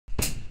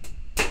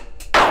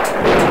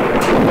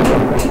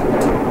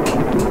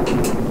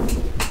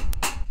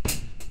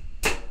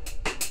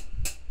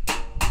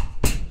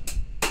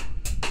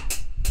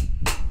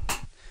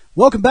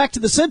Welcome back to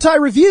the Sentai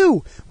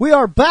Review. We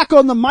are back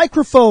on the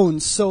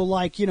microphones, so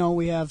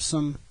we have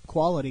some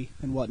quality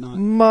and whatnot.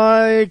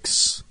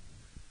 Mics.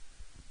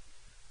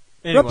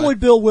 Anyway. Reploid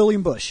Bill,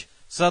 William Bush.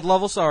 Sud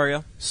Level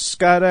Saria.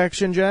 Scott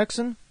Action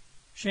Jackson.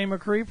 Shane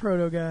McCree,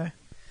 Proto Guy.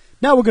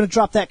 Now we're going to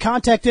drop that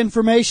contact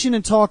information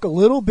and talk a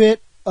little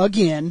bit,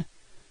 again,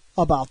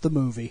 about the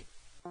movie.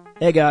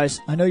 Hey guys,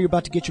 I know you're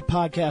about to get your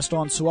podcast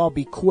on, so I'll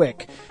be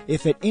quick.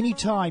 If at any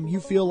time you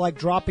feel like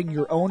dropping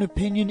your own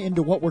opinion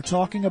into what we're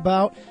talking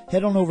about,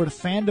 head on over to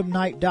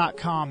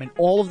fandomnight.com and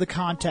all of the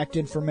contact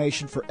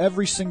information for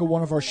every single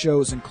one of our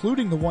shows,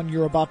 including the one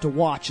you're about to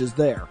watch, is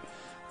there.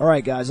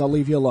 Alright guys, I'll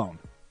leave you alone.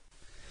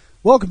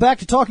 Welcome back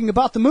to talking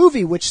about the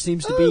movie, which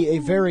seems to be a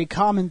very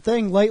common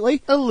thing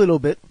lately. A little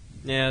bit.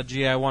 Yeah,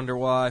 gee, I wonder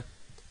why.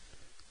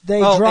 They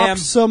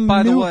dropped some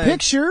new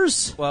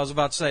pictures. Well, I was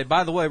about to say,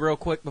 by the way, real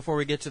quick before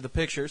we get to the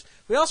pictures,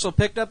 we also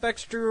picked up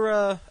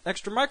extra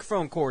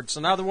microphone cords, so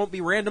now there won't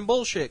be random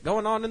bullshit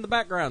going on in the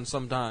background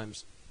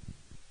sometimes.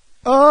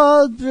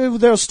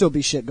 There'll still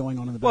be shit going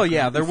on in the background. Well,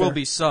 yeah, there will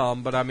be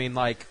some, but I mean,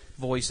 like,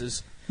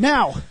 voices.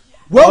 Now,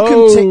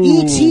 welcome to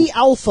E.T.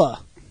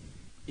 Alpha.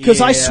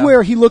 Because I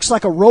swear he looks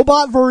like a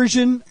robot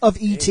version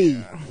of E.T.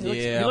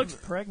 He looks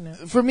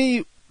pregnant. For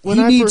me, he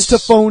needs to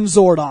phone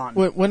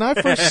Zordon. When I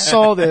first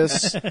saw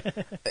this,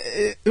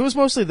 it was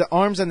mostly the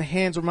arms and the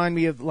hands remind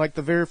me of like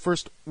the very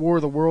first War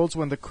of the Worlds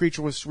when the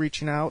creature was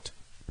reaching out.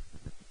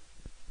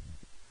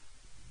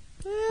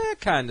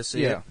 Kind of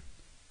see it.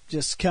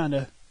 Just kind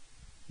of,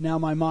 now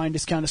my mind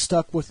is kind of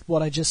stuck with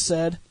what I just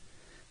said.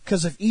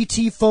 Because if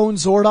E.T. phone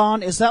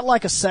Zordon, is that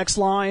like a sex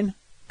line?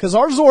 Because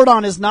our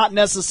Zordon is not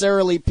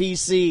necessarily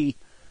PC.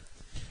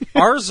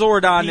 Our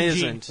Zordon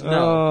isn't.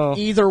 No.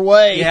 Either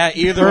way. Yeah,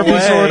 either Kirby way.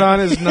 Zordon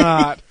is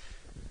not.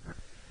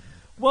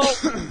 Well,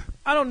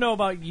 I don't know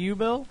about you,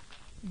 Bill,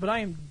 but I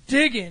am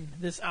digging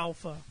this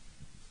alpha.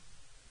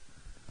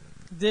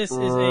 This is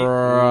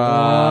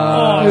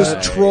a...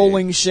 Just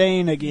trolling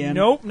Shane again.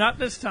 Nope, not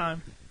this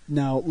time.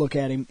 No, look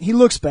at him. He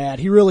looks bad.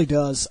 He really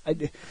does.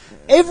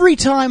 Every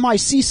time I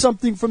see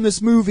something from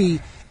this movie,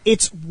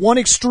 it's one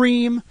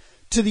extreme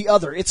to the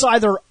other. It's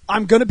either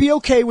I'm going to be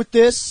okay with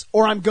this,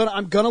 or I'm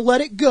gonna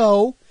let it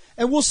go,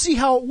 and we'll see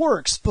how it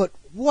works. But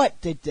what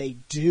did they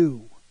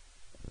do?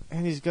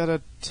 And he's got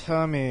a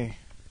tummy.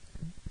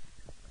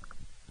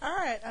 All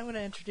right, I'm going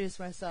to introduce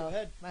myself. Go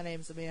ahead. My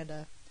name's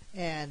Amanda,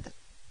 and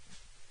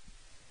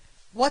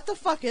what the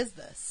fuck is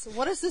this?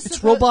 What is this?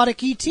 It's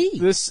robotic E.T.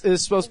 This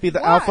is supposed to be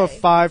the Why? Alpha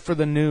 5 for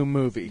the new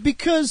movie.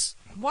 Because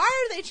Why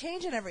are they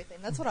changing everything?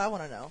 That's what I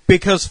want to know.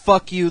 Because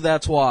fuck you,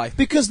 that's why.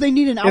 they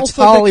need an It's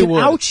alpha Hollywood.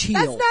 that can ouch heal.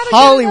 That's not a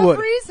Hollywood.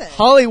 good enough reason.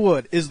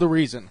 Hollywood is the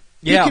reason.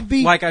 Yeah, could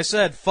be- like I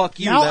said, fuck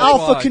you, Now that's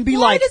Alpha why. can be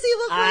Why like, does he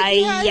look like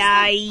he has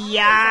the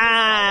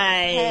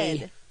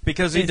head?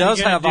 Because he Is does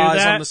gonna have do eyes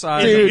that? on the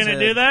side Is of he his going head.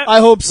 to do that? I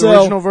hope The so.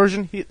 original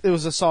version, it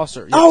was a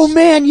saucer. Yes. Oh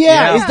man,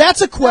 yeah. Yeah.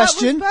 That's a That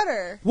question. was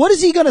better. What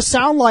is he going to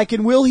sound like,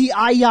 and will he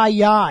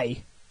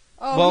I?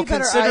 Oh, Well, he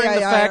better considering the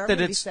fact or that I'm gonna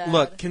be it's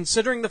sad.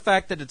 considering the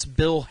fact that it's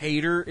Bill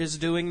Hader is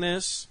doing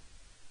this,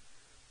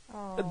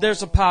 Oh.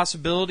 there's a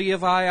possibility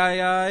of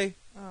I.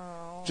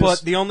 Oh.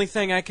 But the only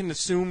thing I can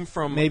assume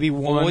from maybe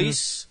one.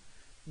 voice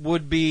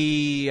would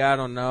be, I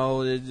don't know,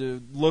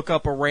 look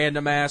up a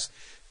random ass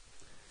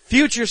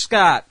Future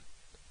Scott.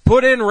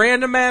 Put in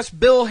random ass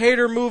Bill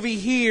Hader movie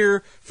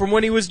here from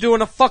when he was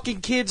doing a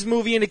fucking kids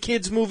movie in a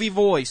kids movie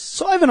voice.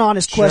 So I have an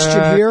honest question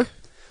Check. here.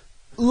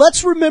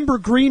 Let's remember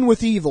Green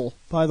with Evil.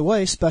 By the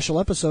way, special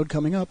episode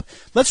coming up.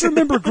 Let's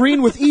remember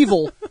Green with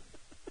Evil.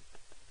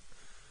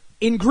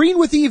 In Green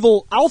with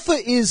Evil, Alpha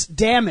is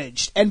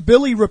damaged, and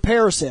Billy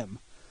repairs him.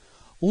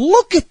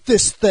 Look at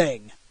this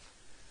thing.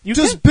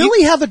 Does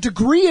Billy have a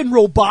degree in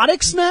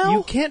robotics now?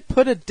 You can't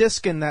put a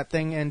disc in that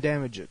thing and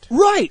damage it.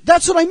 Right,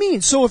 that's what I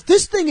mean. So if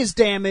this thing is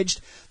damaged,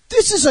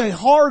 this is a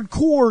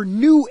hardcore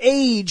new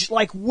age,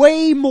 like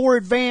way more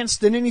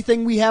advanced than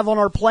anything we have on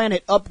our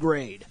planet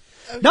upgrade.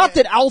 Okay. Not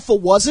that Alpha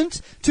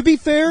wasn't, to be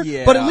fair,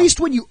 Yeah. but at least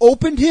when you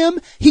opened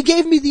him, he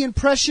gave me the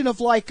impression of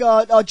like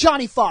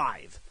Johnny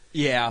Five.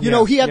 Yeah. You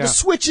know, he had yeah. the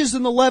switches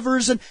and the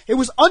levers, and it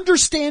was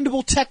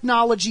understandable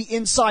technology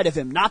inside of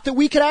him. Not that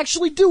we could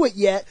actually do it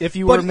yet, If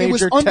you were but a it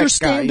was major tech guy,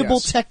 understandable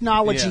yes.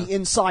 technology Yeah.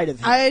 inside of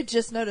him. I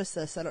just noticed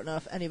this. I don't know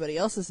if anybody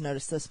else has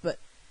noticed this, but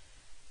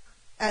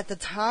at the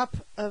top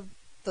of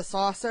the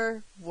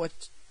saucer, which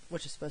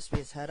is supposed to be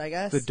his head, I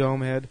guess, The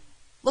dome head.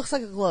 looks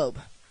like a globe.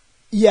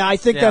 Yeah, I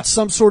think Yeah. that's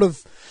some sort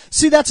of...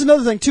 See, that's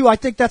another thing, too. I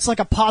think that's like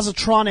a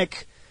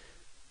positronic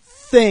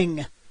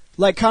thing.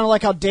 Like, kind of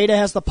like how Data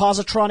has the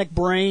positronic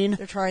brain.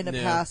 They're trying to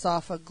Yeah. pass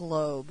off a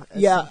globe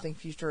as Yeah. something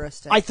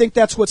futuristic. I think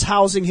that's what's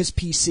housing his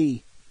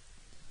PC.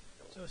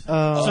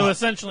 So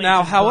essentially, Now,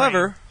 it's his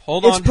however, brain.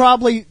 hold It's on.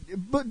 probably...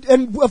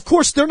 And, of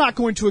course, they're not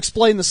going to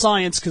explain the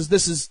science, because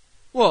this is,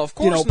 Well, of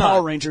course you know, not.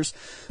 Power Rangers.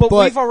 But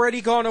we've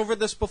already gone over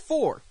this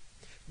before.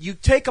 You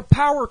take a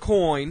power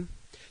coin,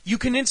 you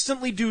can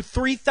instantly do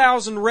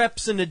 3,000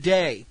 reps in a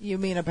day. You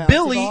mean about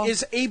Billy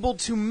is able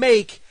to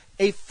make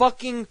a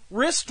fucking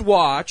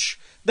wristwatch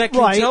that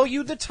can Right. tell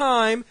you the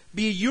time,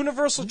 be a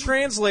universal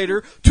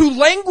translator to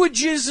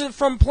languages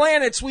from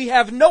planets we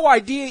have no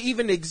idea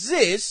even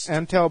exist,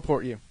 And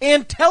teleport you.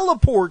 and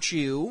teleport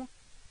you.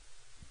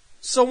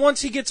 So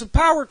once he gets a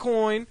power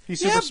coin, He's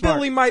super smart.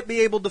 Billy might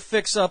be able to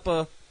fix up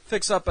a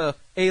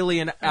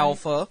alien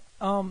alpha.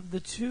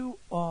 The two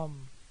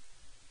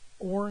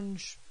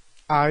orange.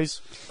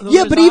 Eyes.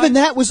 Yeah, but those even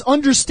eyes- that was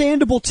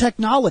understandable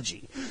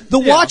technology. The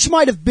Yeah. watch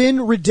might have been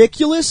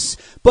ridiculous,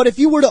 but if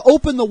you were to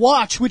open the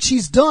watch, which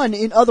he's done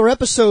in other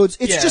episodes,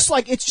 it's Yeah. just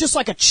like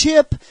a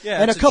chip Yeah,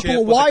 and a it's a couple chip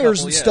of with a wires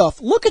couple, and yeah. stuff.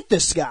 Look at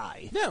this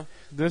guy. Yeah.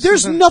 This There's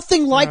isn't-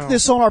 nothing like no.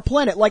 this on our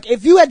planet. Like,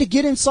 if you had to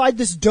get inside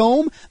this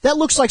dome, that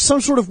looks like some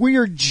sort of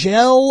weird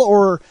gel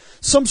or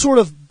some sort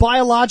of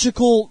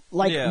biological,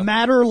 Yeah.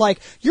 matter. Like,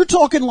 you're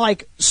talking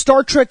like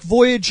Star Trek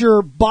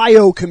Voyager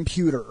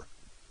biocomputer.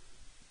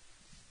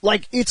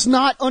 Like, it's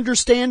not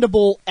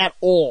understandable at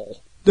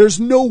all. There's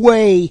no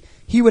way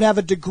he would have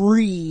a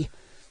degree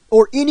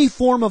or any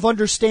form of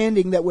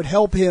understanding that would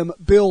help him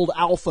build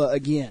Alpha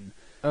again.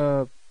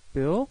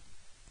 Bill?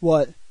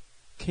 What?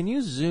 Can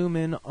you zoom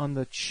in on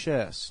the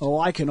chest? Oh,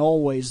 I can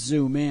always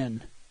zoom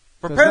in.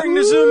 Preparing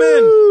to zoom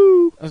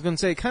in. I was going to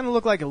say, it kind of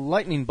looked like a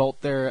lightning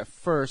bolt there at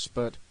first,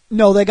 but...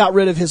 No, they got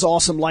rid of his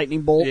awesome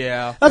lightning bolt.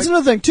 Yeah. That's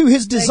another thing, too.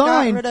 His They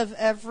design... got rid of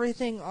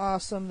everything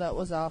awesome that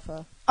was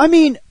Alpha. I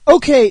mean,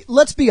 okay,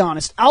 let's be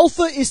honest.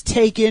 Alpha is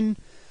taken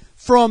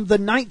from the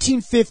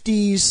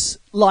 1950s,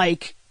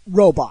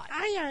 robot.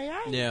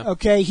 Yeah.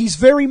 Okay, he's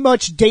very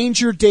much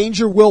Danger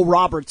Will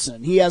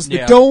Robertson. He has the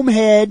Yeah. dome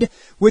head,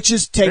 which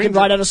is taken Danger-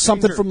 right out of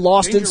something Danger- from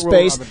Lost in Danger Will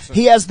Space. Robertson.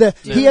 He has the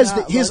Do he has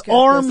not the his look at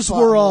arms this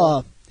plot were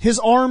hole. his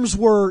arms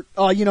were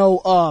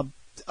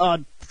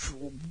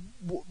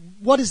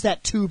what is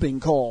that tubing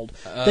called?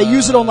 They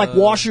use it on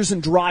washers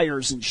and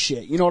dryers and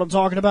shit. You know what I'm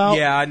talking about?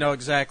 Yeah, I know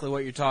exactly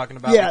what you're talking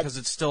about Yeah. because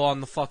it's still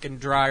on the fucking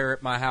dryer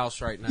at my house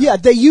right now. Yeah,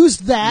 they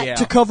used that Yeah.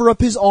 to cover up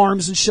his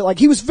arms and shit. Like,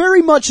 he was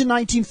very much a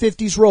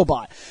 1950s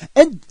robot.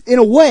 And, in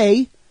a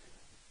way,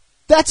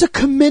 that's a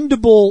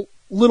commendable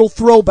little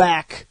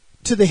throwback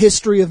to the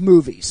history of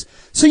movies.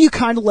 So you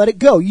kind of let it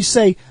go. You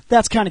say,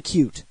 that's kind of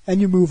cute,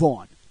 and you move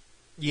on.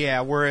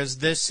 Yeah, whereas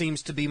this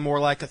seems to be more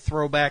like a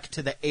throwback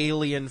to the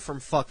alien from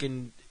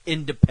fucking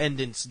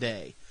Independence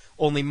Day,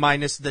 only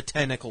minus the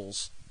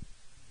tentacles.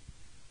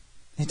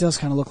 It does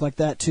kind of look like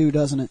that, too,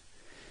 doesn't it?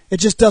 It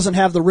just doesn't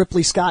have the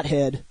Ripley Scott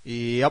head.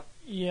 Yep.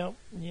 Yep.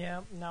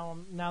 Yeah.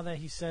 Now that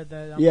he said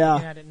that, I'm Yeah,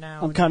 looking at it now.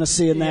 I'm kinda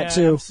seeing that, Yeah,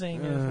 too. I'm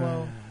seeing it as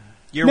well.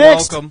 You're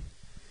Next. welcome.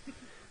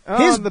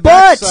 His on the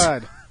butt!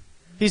 backside.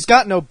 He's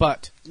got no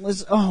butt.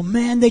 Oh,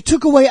 man, they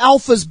took away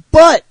Alpha's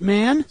butt,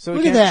 man. So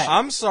Look he at can't- that.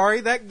 I'm sorry,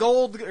 that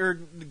gold,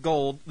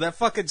 that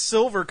fucking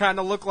silver kind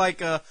of looked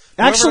like Actually-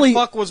 whoever the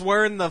fuck was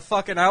wearing the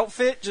fucking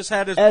outfit just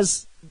had his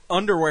As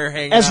underwear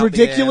hanging out As the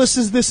ridiculous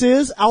ass. as this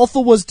is, Alpha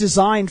was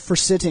designed for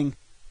sitting.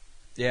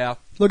 Yeah.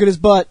 Look at his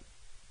butt.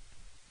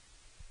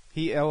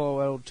 He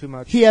LOL'd too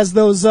much. He has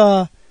those,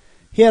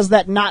 he has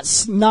that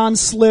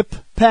non-slip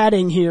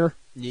padding here,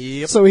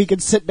 Yep. so he can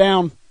sit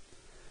down.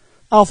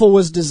 Alpha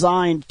was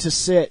designed to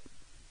sit.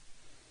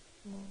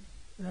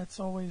 That's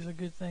always a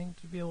good thing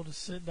to be able to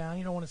sit down.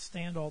 You don't want to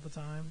stand all the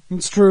time.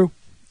 It's true.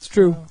 It's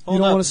true. You Hold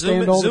don't up. want to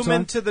stand all the Zoom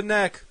time. into the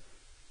neck.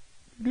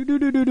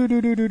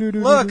 Look.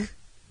 Look.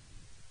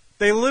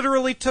 They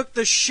literally took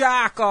the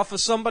shock off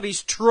of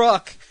somebody's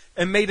truck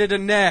and made it a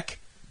neck.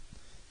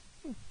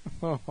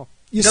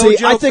 You No see,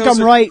 I joke, think those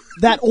I'm are- right.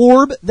 That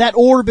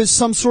orb is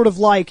some sort of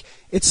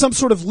it's some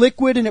sort of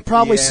liquid, and it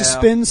probably Yeah.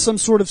 suspends some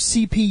sort of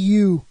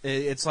CPU.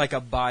 It's like a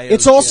bio.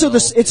 It's also gel,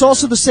 it's yeah.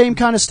 also the same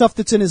kind of stuff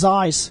that's in his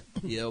eyes.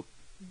 Yep.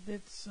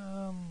 It's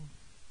Of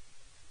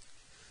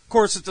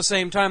course, at the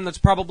same time, that's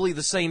probably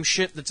the same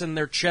shit that's in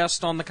their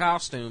chest on the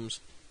costumes.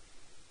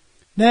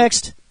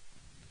 Next.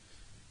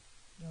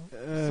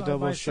 side Double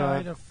by shot.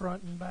 side of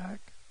front and back.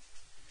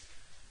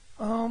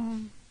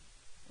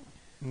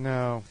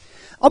 No.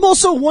 I'm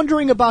also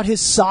wondering about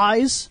his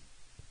size.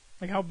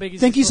 Like how big is?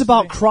 Think he he's supposed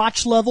to about be?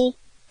 crotch level.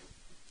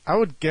 I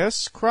would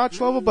guess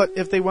crotch level, but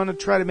if they want to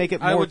try to make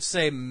it more... I would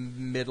say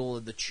middle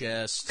of the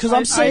chest. Because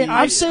I'm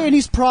I- saying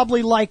he's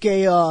probably like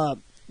a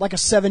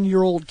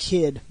 7-year-old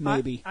kid,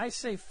 maybe. I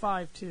say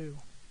 5'2".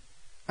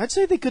 I'd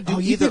say they could do Oh,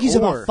 you either think he's or.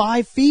 about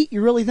 5 feet?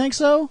 You really think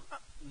so?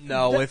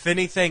 No, if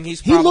anything,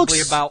 he's He probably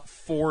looks- about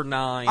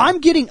 4'9". I'm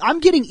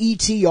getting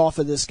ET off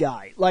of this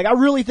guy. Like, I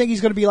really think he's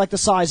going to be like the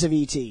size of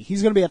ET.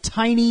 He's going to be a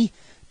tiny,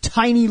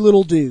 tiny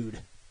little dude.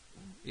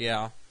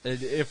 Yeah.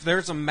 If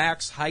there's a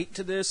max height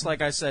to this,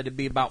 like I said, it'd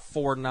be about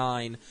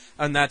 4'9",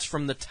 and that's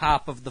from the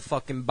top of the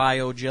fucking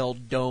biogel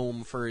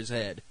dome for his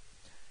head.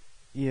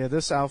 Yeah,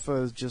 this alpha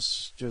is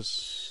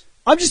just...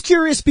 I'm just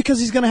curious because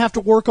he's going to have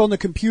to work on the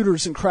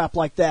computers and crap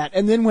like that.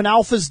 And then when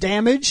Alpha's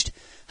damaged,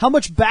 how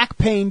much back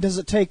pain does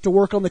it take to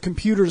work on the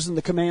computers in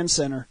the command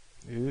center?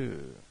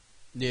 Ew.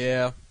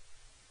 Yeah.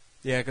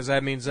 Yeah, because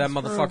that means that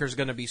That's motherfucker's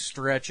going to be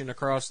stretching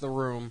across the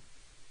room.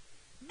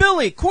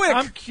 Billy, quick!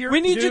 I'm curious,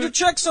 We need you dude. to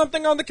check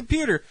something on the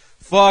computer.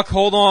 Fuck,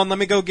 hold on, let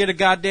me go get a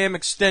goddamn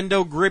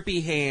extendo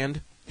grippy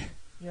hand.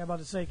 Yeah, about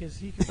to say, because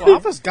he can. Well,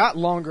 Alpha's got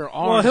longer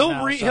arms. he'll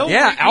now, re- so- he'll-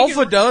 Yeah, he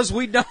Alpha can- does.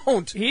 We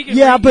don't. He can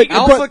Yeah, but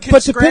Alpha can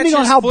but depending scratch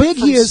on his how foot big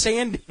from he is,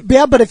 standing.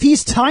 yeah. But if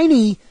he's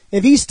tiny,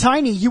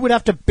 you would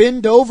have to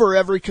bend over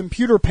every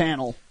computer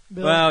panel.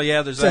 Bill, Well,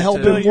 yeah, there's To that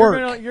help too. him Bill,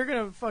 work. you're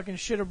gonna fucking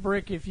shit a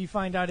brick if you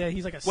find out that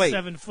he's like a Wait.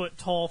 7-foot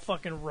tall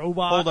fucking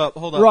robot.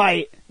 Hold up.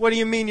 Right. What do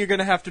you mean you're going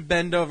to have to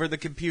bend over the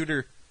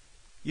computer?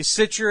 You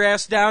sit your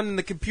ass down in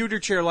the computer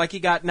chair like you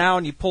got now,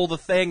 and you pull the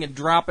thing and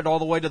drop it all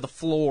the way to the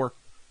floor.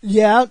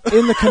 Yeah,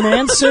 in the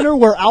command center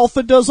where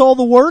Alpha does all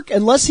the work,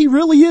 unless he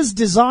really is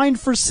designed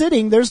for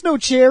sitting, there's no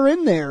chair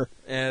in there.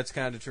 Yeah, it's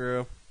kind of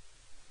true.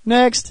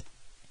 Next.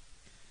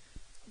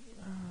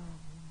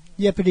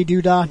 Yippity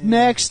doo dah.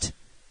 Next.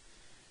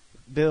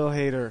 Bill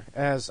Hader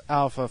as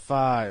Alpha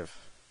 5.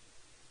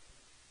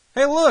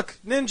 Hey, look,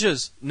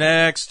 ninjas.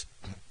 Next.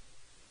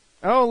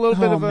 Oh, a little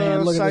bit Oh of man,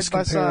 a look at side this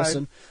by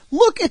comparison. side.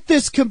 Look at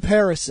this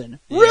comparison.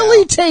 Yeah.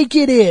 Really take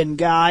it in,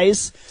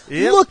 guys.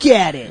 Yep. Look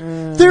at it.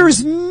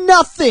 There's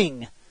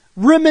nothing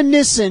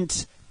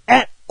reminiscent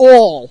at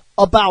all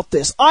about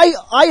this. I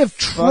have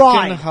Fucking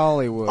tried.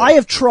 Hollywood. I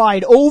have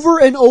tried over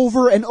and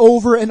over and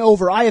over and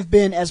over. I have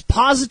been as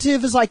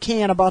positive as I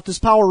can about this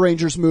Power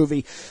Rangers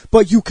movie,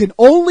 but you can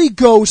only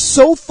go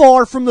so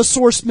far from the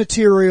source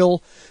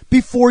material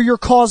before you're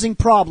causing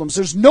problems.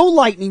 There's no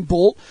lightning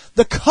bolt.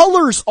 The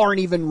colors aren't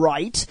even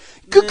right.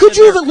 Could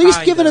you have at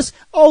least given us,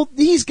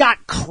 he's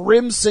got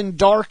crimson,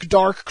 dark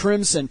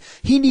crimson.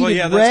 He needed Well,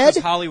 yeah, that's red.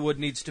 because Hollywood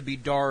needs to be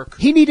dark.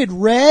 He needed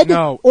red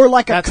No, or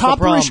like a that's the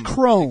copperish problem.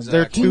 chrome. Exactly. He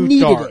They're too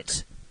needed dark.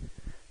 it.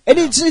 And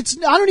it's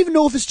I don't even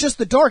know if it's just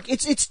the dark.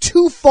 It's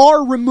too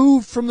far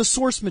removed from the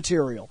source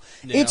material.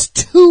 Yeah. It's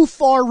too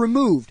far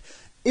removed.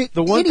 The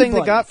one thing they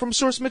anybody- got from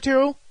source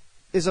material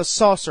is a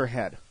saucer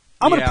head.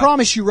 I'm going to Yeah.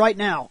 promise you right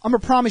now.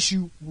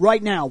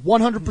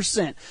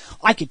 100%.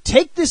 I could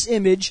take this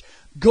image,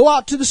 go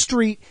out to the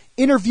street,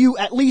 interview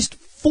at least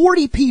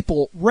 40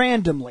 people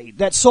randomly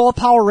that saw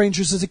Power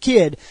Rangers as a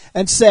kid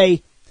and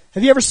say,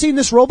 have you ever seen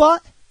this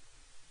robot?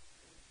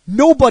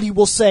 Nobody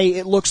will say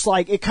it looks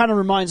like, it kind of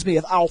reminds me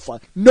of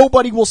Alpha.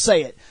 Nobody will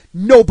say it.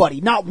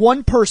 Nobody. Not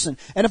one person.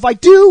 And if I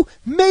do,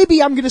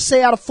 maybe I'm going to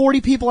say out of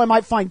 40 people, I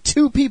might find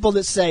 2 people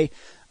that say,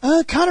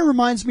 kind of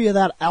reminds me of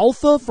that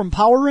Alpha from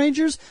Power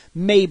Rangers.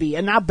 Maybe.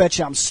 And I bet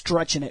you I'm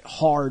stretching it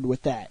hard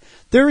with that.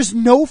 There is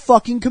no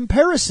fucking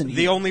comparison here.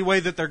 The only way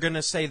that they're going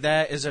to say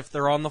that is if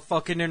they're on the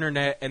fucking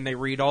internet and they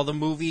read all the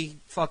movie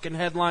fucking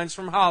headlines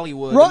from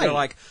Hollywood. Right. And they're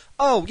like,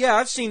 oh, yeah,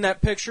 I've seen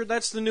that picture.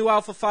 That's the new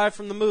Alpha 5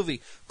 from the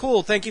movie.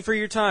 Cool, thank you for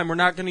your time. We're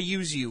not going to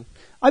use you.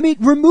 I mean,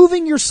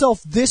 removing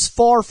yourself this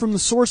far from the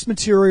source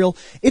material,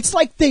 it's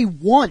like they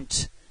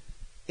want.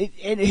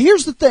 And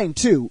here's the thing,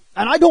 too,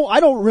 and I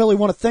don't really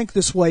want to think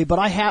this way, but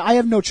I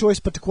have no choice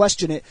but to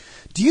question it.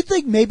 Do you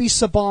think maybe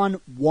Saban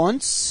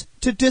wants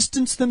to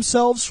distance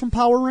themselves from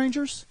Power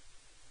Rangers?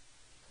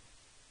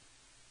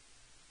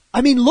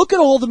 I mean, look at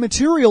all the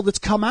material that's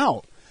come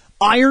out.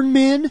 Iron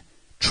Man,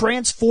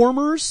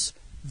 Transformers,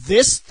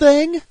 this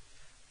thing.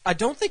 I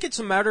don't think it's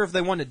a matter of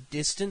they want to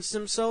distance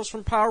themselves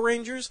from Power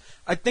Rangers.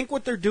 I think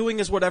what they're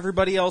doing is what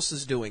everybody else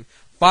is doing.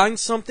 Find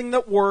something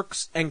that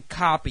works and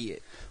copy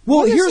it. Well,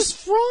 What is here's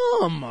this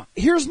from?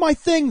 here's my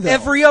thing, though.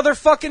 Every other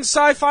fucking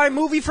sci-fi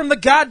movie from the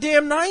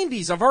goddamn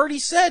 90s. I've already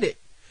said it.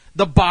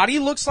 The body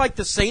looks like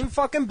the same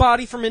fucking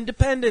body from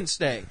Independence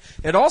Day.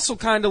 It also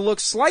kind of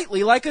looks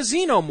slightly like a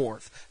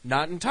xenomorph.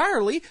 Not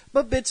entirely,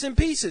 but bits and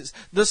pieces.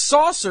 The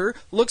saucer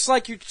looks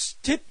like your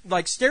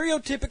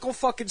stereotypical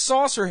fucking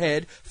saucer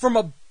head from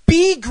a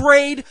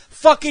B-grade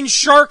fucking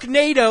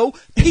Sharknado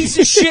piece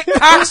of shit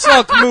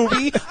cocksuck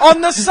movie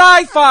on the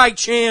Sci-Fi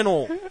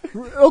Channel.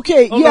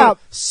 Okay, Oh, yeah, no,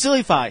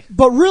 Silly-fi.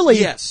 but really,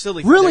 Yes,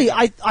 silly. really,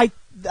 There you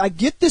I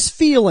get this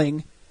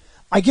feeling.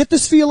 I get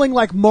this feeling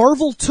like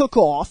Marvel took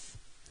off,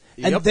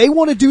 and Yep. they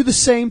want to do the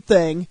same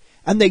thing,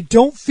 and they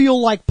don't feel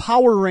like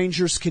Power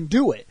Rangers can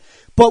do it.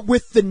 But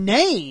with the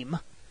name,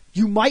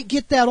 you might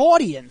get that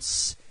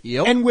audience.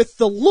 Yep. And with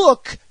the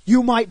look,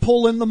 you might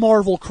pull in the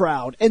Marvel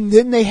crowd. And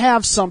then they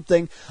have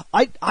something.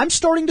 I'm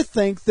starting to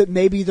think that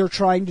maybe they're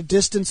trying to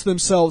distance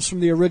themselves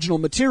from the original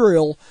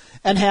material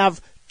and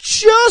have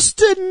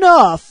just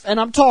enough, and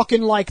I'm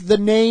talking like the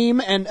name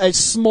and a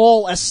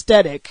small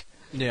aesthetic,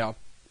 Yeah.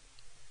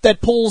 that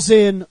pulls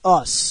in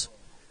us.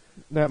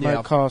 That Yeah.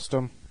 might cost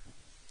them.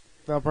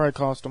 That'll probably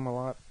cost them a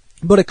lot.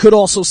 But it could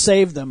also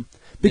save them.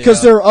 Because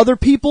Yeah. there are other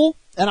people,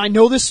 and I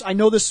know this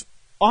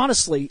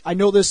honestly, I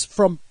know this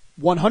from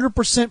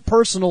 100%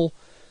 personal,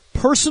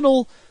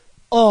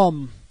 how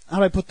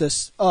do I put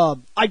this?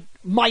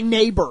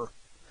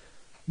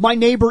 My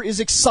neighbor is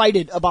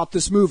excited about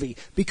this movie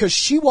because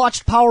she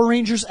watched Power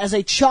Rangers as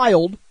a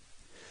child,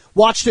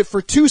 watched it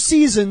for 2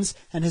 seasons,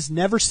 and has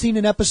never seen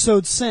an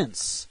episode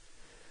since.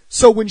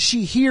 So when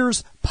she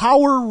hears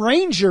Power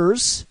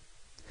Rangers,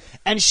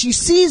 and she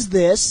sees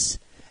this,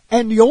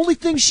 and the only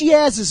thing she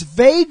has is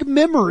vague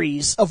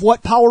memories of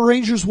what Power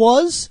Rangers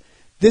was,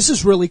 this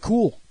is really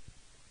cool.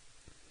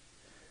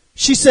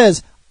 She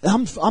says,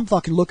 I'm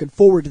fucking looking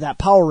forward to that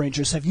Power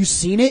Rangers. Have you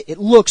seen it? It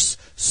looks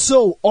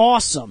so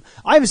awesome.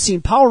 I haven't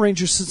seen Power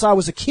Rangers since I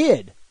was a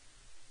kid.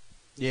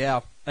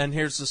 Yeah, and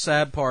here's the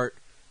sad part.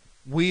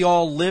 We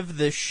all live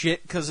this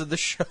shit because of the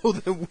show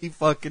that we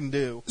fucking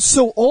do.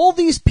 So all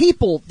these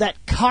people that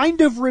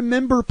kind of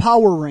remember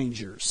Power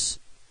Rangers,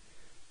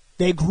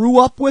 they grew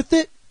up with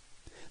it.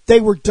 They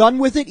were done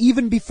with it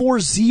even before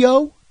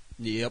Zeo.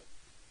 Yep.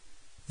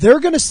 They're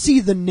going to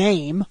see the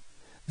name.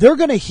 They're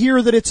going to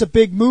hear that it's a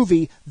big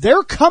movie.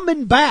 They're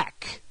coming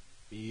back.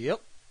 Yep.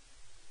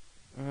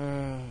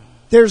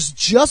 There's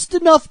just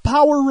enough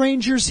Power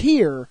Rangers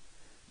here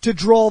to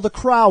draw the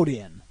crowd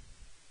in.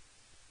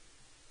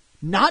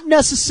 Not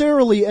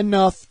necessarily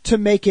enough to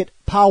make it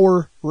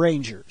Power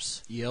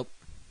Rangers. Yep.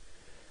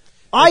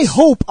 I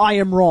hope I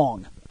am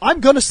wrong. I'm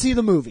going to see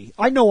the movie.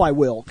 I know I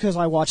will, because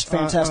I watched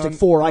Fantastic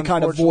Four. I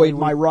kind of void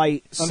my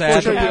right.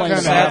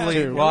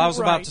 Sadly, well, I was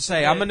about Right. to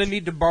say, I'm going to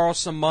need to borrow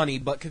some money,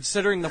 but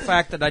considering the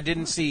fact that I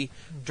didn't see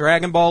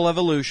Dragon Ball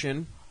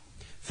Evolution,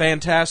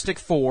 Fantastic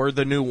Four,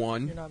 the new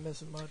one, You're not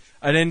missing much.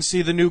 I didn't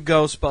see the new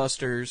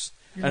Ghostbusters,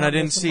 You're and not I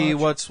didn't missing see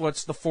much.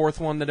 what's the fourth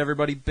one that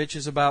everybody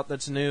bitches about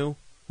that's new.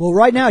 Well,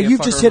 right now, I can't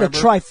you've just hit fucking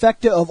a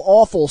trifecta of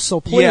awful,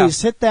 so please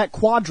Yeah. hit that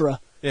quadra.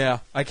 Yeah,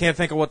 I can't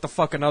think of what the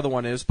fucking other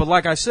one is. But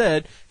like I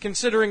said,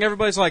 considering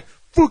everybody's like,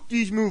 fuck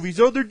these movies,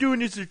 all they're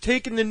doing is they're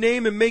taking the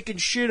name and making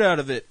shit out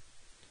of it.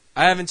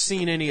 I haven't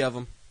seen any of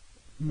them.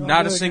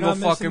 Not a good. single You're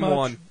not missing fucking much.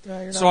 one.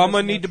 Yeah, you're So not I'm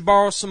going to missing need to much.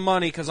 borrow some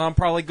money because I'm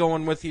probably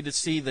going with you to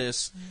see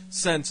this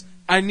since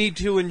I need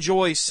to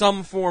enjoy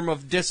some form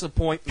of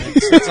disappointment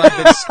since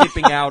I've been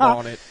skipping out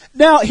on it.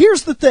 Now,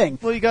 here's the thing.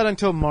 Well, you got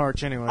until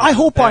March anyway. I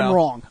hope I'm Yeah.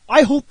 wrong.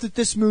 I hope that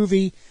this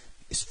movie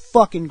is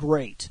fucking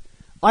great.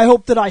 I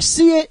hope that I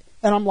see it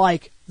and I'm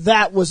like,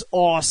 that was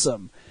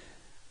awesome.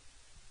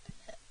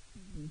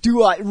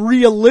 Do I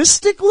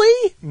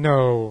realistically?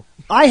 No.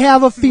 I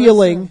have a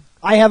feeling.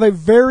 I have a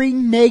very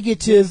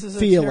negative This is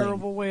feeling. a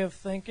terrible way of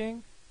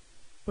thinking,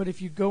 but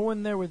if you go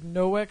in there with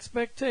no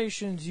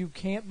expectations, you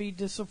can't be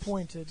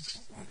disappointed.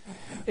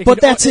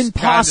 But that's it's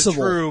impossible.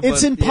 kinda true,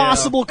 It's but,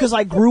 impossible because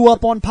I grew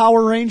up on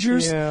Power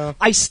Rangers. Yeah.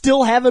 I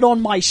still have it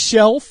on my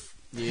shelf,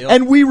 Yep.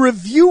 and we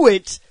review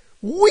it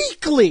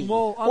weekly.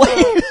 Well, I'm Like,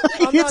 not-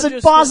 I'm it's not just-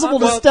 impossible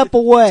I'm to not- step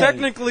away.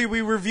 Technically, we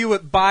review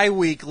it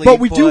bi-weekly, But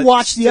we do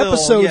watch the still,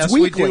 episodes yes,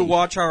 weekly. we do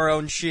watch our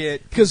own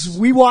shit. Because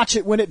we watch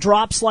it when it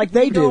drops like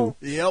they do.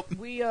 Yep.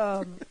 We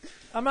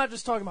I'm not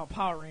just talking about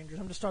Power Rangers.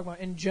 I'm just talking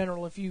about in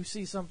general. If you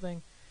see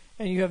something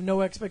and you have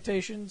no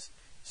expectations,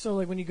 so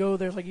like when you go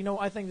there, it's like, you know,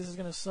 I think this is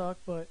gonna suck,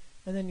 but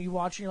and then you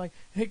watch and you're like,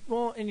 hey,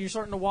 well, and you're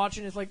starting to watch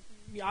and it's like,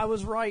 yeah, I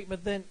was right,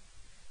 but then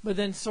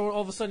so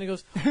all of a sudden it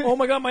goes, oh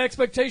my god, my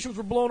expectations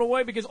were blown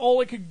away because all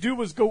it could do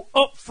was go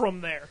up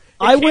from there. It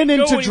I can't went go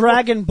into anymore.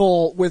 Dragon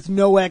Ball with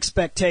no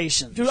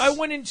expectations. Dude, I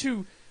went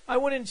into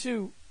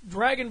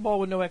Dragon Ball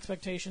with no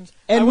expectations.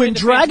 I And went when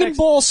into Dragon Fantastic-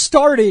 Ball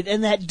started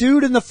and that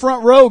dude in the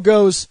front row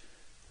goes,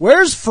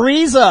 "Where's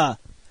Frieza?"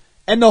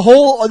 And the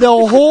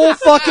whole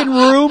fucking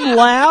room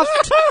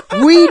laughed,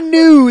 we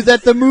knew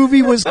that the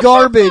movie was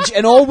garbage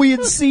and all we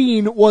had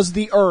seen was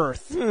the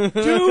Earth. Dude,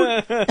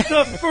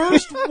 the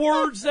first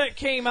words that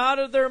came out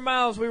of their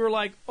mouths, we were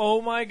like,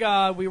 oh my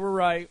god, we were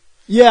right.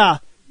 Yeah.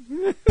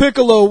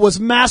 Piccolo was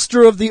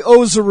master of the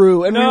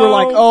Ozaru, and we were No.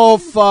 like, oh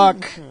fuck.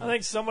 I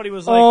think somebody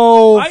was like,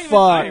 Oh, I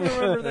fuck.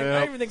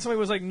 even think somebody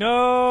was like,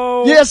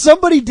 no. Yeah,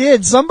 somebody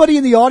did. Somebody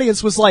in the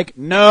audience was like,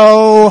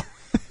 no.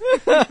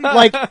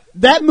 Like,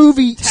 that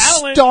movie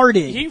Talon,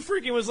 started. He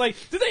freaking was like,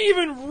 did they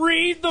even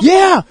read the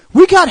Yeah,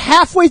 we got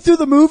halfway through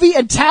the movie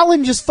and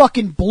Talon just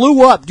fucking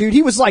blew up, dude.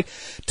 He was like,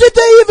 did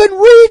they even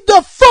read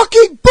the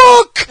fucking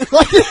book?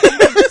 Like,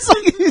 it's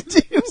like,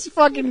 dude, it was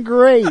fucking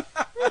great.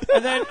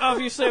 And then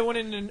obviously I went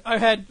in and I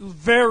had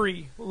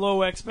very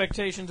low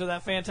expectations of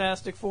that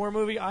Fantastic Four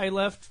movie. I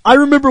left. I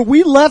remember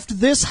we left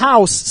this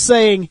house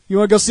saying, you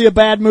want to go see a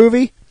bad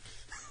movie?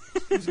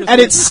 And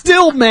it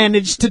still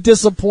managed to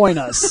disappoint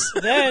us.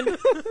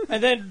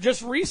 And then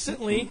just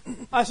recently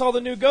I saw the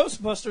new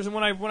Ghostbusters, and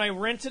when I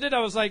rented it, I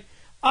was like,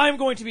 I'm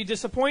going to be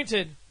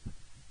disappointed.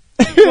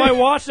 So I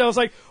watched it, I was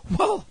like,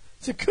 well,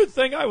 it's a good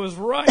thing I was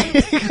right.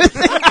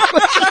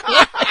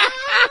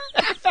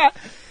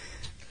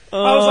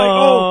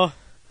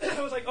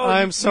 I was like, oh,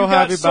 I'm so you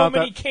happy got so about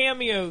many that.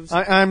 cameos.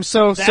 I'm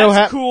so That's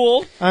happy.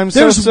 cool. I'm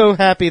There's- so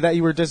happy that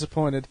you were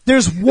disappointed.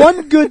 There's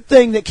one good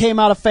thing that came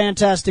out of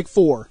Fantastic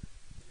Four.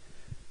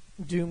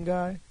 Doom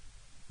guy.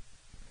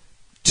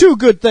 Two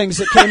good things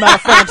that came out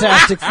of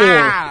Fantastic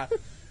Four.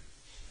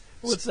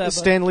 What's The that?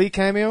 Stan Lee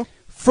cameo?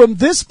 From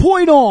this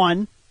point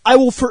on, I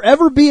will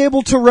forever be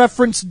able to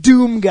reference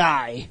Doom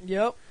Guy. bud?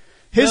 Yep.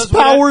 His That's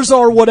what powers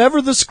are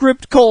whatever the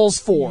script calls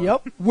for.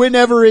 Yep.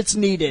 Whenever it's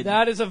needed.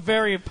 That is a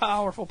very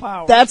powerful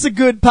power. That's a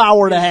good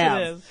power to Yes,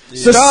 have. it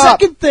is. The Stop.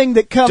 second thing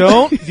that comes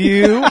Don't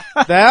view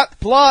that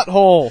plot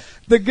hole.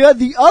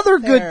 the other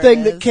There good it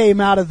thing that is.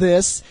 came out of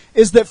this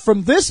is that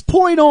from this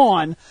point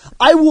on,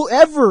 I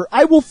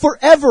will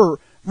forever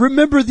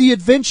remember the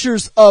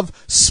adventures of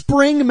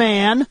Spring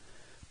Man,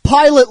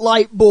 Pilot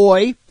Light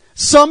Boy,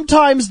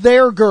 sometimes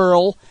Their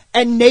Girl,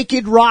 and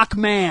Naked Rock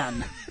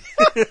Man.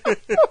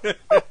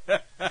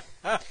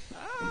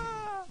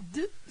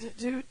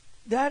 Dude,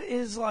 that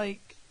is like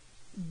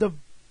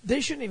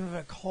they shouldn't even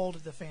have called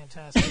it the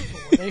Fantastic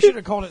Four. They should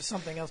have called it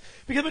something else.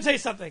 Because let me tell you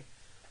something.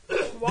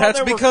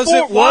 That's because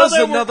it was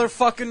another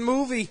fucking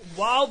movie.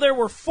 While there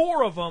were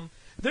 4 of them,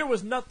 there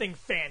was nothing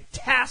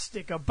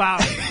fantastic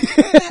about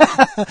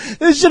it.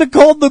 They should have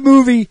called the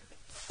movie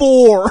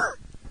 4.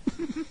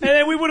 And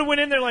then we would have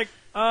went in there like,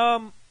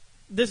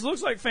 this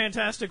looks like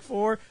Fantastic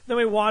Four. Then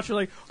we watch it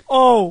like,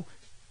 oh,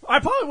 I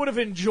probably would have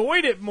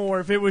enjoyed it more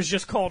if it was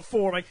just called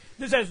 4. Like,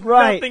 this has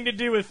nothing to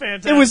do with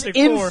Fantastic Four. It was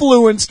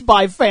influenced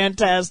by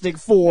Fantastic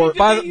Four.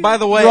 By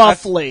the way,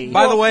 roughly.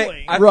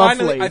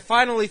 I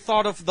finally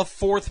thought of the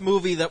 4th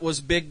movie that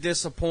was big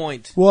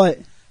disappoint. What?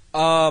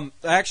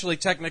 Actually,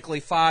 technically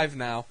 5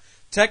 now.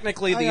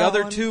 Technically, the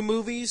other 2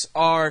 movies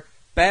are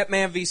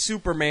Batman v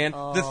Superman,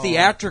 the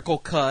theatrical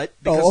cut,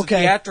 because the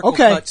theatrical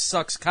cut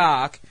sucks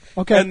cock.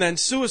 Okay. And then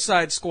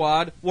Suicide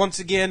Squad, once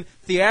again,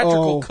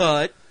 theatrical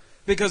cut,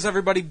 because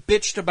everybody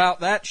bitched about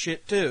that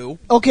shit too.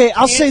 Okay,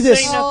 I'll say this.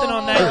 Can't say nothing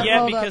on that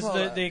yet because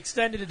the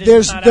extended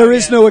edition there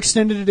is no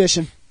extended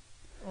edition.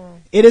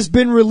 It has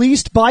been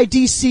released by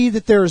DC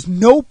that there is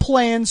no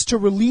plans to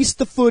release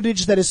the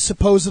footage that is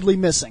supposedly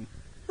missing.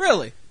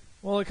 Really?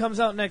 Well, it comes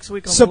out next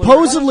week on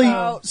supposedly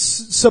Blu-ray.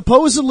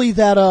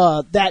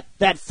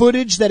 that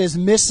footage that is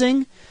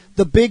missing,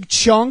 the big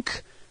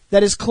chunk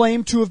that is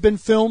claimed to have been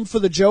filmed for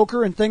the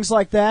Joker and things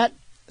like that,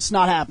 it's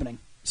not happening.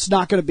 It's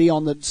not going to be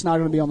on the. It's not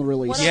going to be on the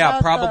release. Yeah,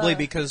 probably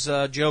because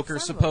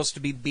Joker's supposed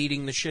to be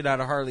beating the shit out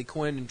of Harley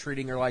Quinn and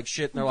treating her like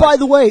shit. And By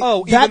the way,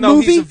 even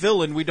though he's a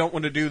villain, we don't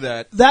want to do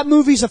that. That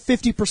movie's a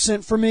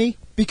 50% for me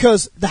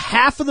because the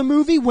half of the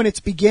movie when it's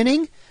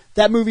beginning,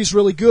 that movie's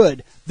really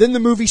good. Then the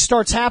movie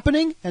starts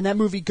happening, and that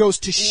movie goes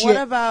to shit What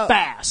about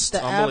fast.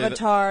 the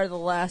Avatar: The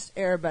Last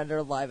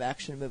Airbender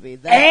live-action movie?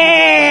 That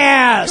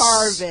Ass!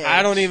 Garbage.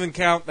 I don't even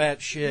count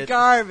that shit.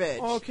 Garbage.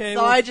 Okay,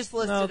 so well, I just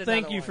listed no, another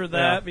thank you one. for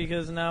that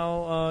because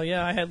now,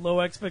 I had low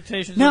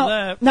expectations Now, of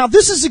that. now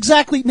this is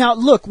exactly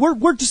look,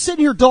 we're just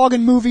sitting here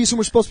dogging movies and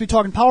we're supposed to be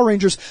talking Power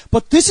Rangers,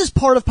 but this is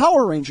part of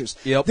Power Rangers.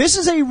 Yep. This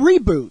is a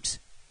reboot.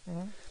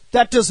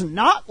 That does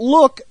not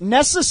look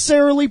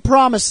necessarily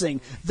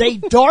promising. They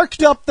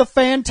darked up the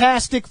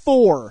Fantastic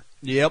Four.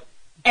 Yep.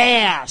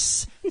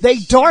 Ass. They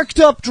darked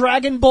up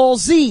Dragon Ball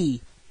Z.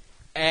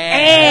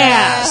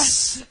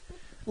 Ass.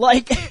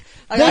 Like,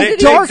 they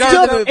darked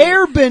up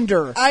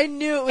Airbender. I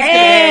knew it was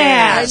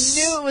Ass.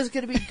 I knew it was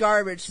going to be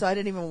garbage, so I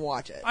didn't even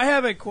watch it. I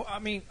haven't. I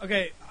mean,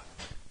 okay.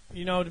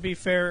 To be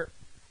fair,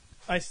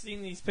 I've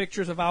seen these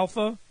pictures of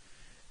Alpha,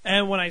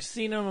 and when I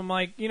seen them, I'm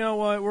like, you know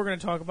what? We're going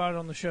to talk about it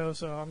on the show,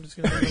 so I'm just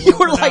going to. You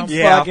were like,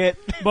 fuck it.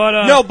 But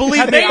no,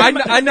 believe me,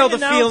 I know the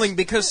announced- feeling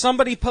because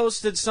somebody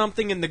posted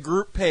something in the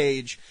group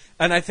page,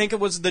 and I think it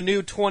was the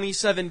new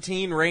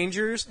 2017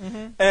 Rangers,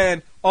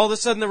 and all of a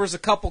sudden there was a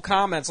couple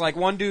comments. Like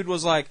one dude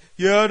was like,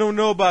 "Yeah, I don't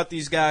know about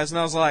these guys," and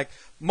I was like,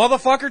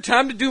 "Motherfucker,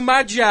 time to do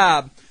my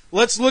job.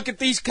 Let's look at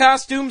these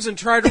costumes and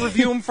try to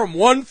review them from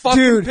one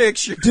fucking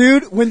picture."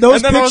 Dude, when those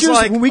And then I was pictures,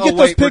 like, when we oh, get wait,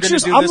 those we're gonna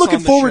pictures, do I'm this looking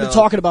on the forward to show.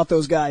 talking about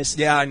those guys.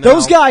 Yeah, I know.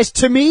 Those guys,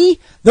 to me,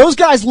 those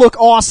guys look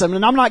awesome,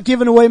 and I'm not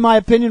giving away my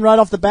opinion right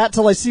off the bat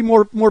till I see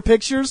more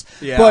pictures.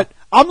 Yeah. But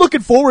I'm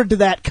looking forward to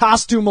that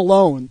costume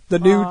alone. The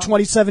new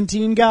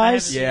 2017 guys. I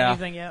haven't seen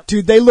anything yet.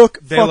 Dude, they look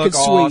They fucking look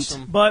sweet.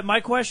 awesome. But my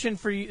question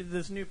for you,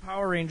 this new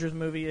Power Rangers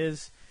movie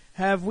is: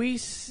 have we?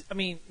 I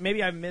mean,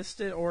 maybe I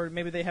missed it, or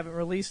maybe they haven't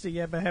released it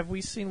yet. But have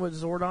we seen what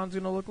Zordon's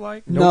going to look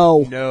like?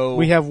 No. No.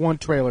 We have one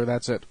trailer,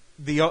 that's it.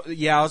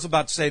 I was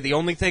about to say, the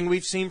only thing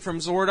we've seen from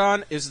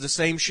Zordon is the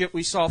same shit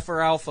we saw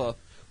for Alpha,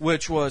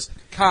 which was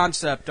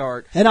concept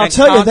art. And I'll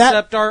tell you that-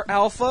 concept art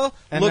Alpha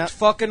And looked that-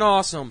 fucking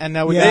awesome. And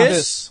now we Yeah. got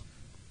this.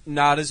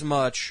 Not as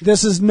much.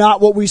 This is not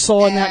what we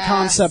saw in that Yes.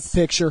 concept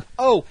picture.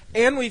 Oh,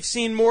 and we've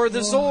seen more of the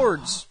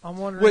Zords, I'm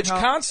wondering which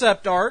how-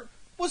 concept art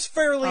was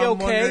fairly I'm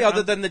okay, wondering-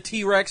 other than the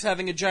T-Rex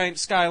having a giant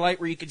skylight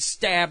where you could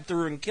stab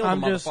through and kill the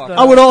I'm just, motherfucker.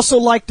 I would also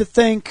like to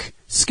thank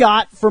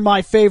Scott for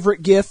my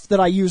favorite GIF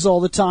that I use all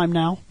the time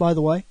now, by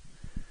the way.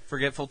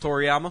 Forgetful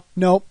Toriyama.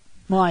 Nope.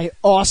 My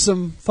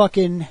awesome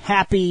fucking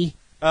happy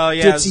Oh,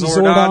 yeah, Ditzy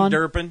Zordon, Zordon.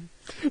 Derpin.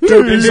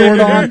 Derpy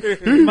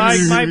Zordon.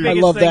 My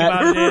biggest love thing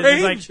that. about it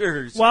is like,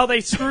 Rangers. while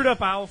they screwed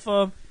up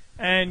Alpha,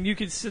 and you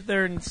could sit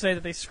there and say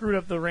that they screwed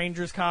up the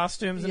Rangers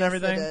costumes and Yes,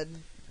 everything. they did.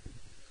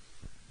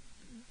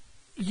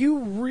 You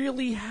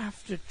really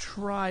have to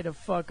try to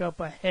fuck up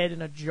a head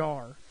in a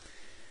jar.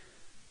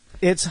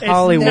 It's It's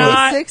Hollywood.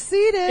 not- They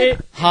succeeded.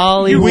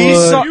 Hollywood. We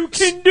saw- You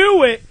can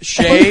do it.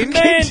 Shane,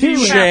 Man, you have to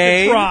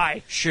Shane,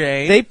 try.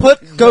 Shane. They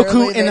put Goku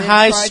Clearly, they in didn't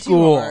high try too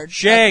school. hard.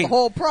 Shane. That's the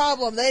whole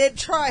problem. They didn't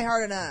try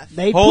hard enough.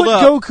 They Hold put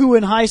up. Goku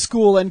in high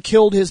school and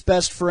killed his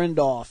best friend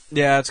off.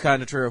 Yeah, it's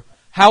kind of true.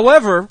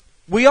 However,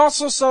 we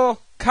also saw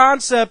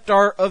concept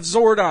art of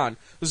Zordon.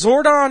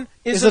 Zordon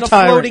isn't Is a a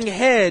tyrant. floating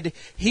head.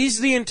 He's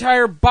the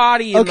entire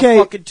body in Okay,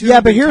 the fucking tube.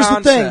 yeah, but in here's the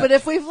concept. thing. But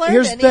if we've learned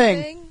Here's the thing.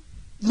 anything,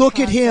 Look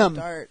at concept him.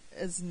 art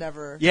is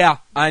never. Yeah,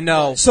 I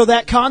know. So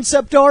that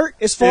concept art,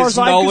 as far Is as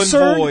I'm null and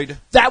concerned, void.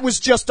 that was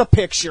just a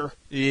picture.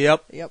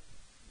 Yep. Yep.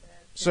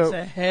 So It's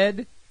a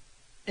head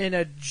in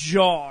a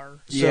jar.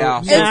 Yeah.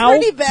 It's Now,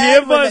 pretty bad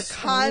Give when us the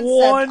concept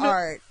one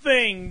art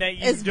thing that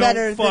you is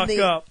better don't fuck than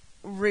the up.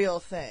 real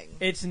thing.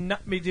 It's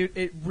not, dude.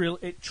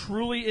 It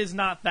truly is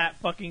not that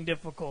fucking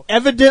difficult.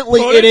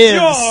 Evidently, Put it a is.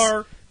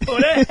 jar,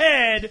 put a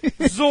head,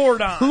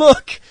 Zordon.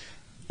 Look,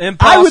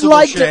 Impossible,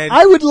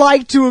 I would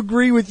like to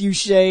agree with you,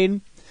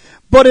 Shane.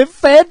 But if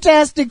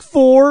Fantastic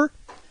Four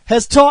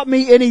has taught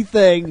me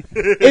anything,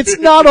 it's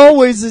not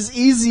always as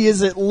easy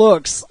as it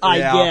looks, I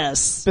Yeah.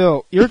 guess.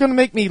 Bill, you're going to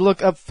make me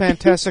look up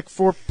Fantastic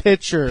Four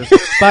pictures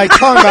by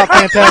talking about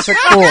Fantastic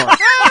Four.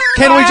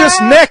 Can we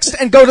just next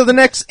and go to the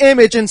next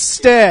image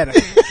instead?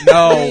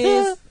 No.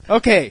 Please.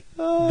 Okay,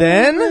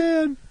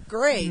 then,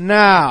 Great.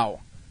 now.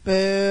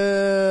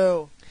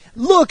 Boo.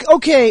 Look,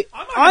 okay,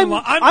 I I'm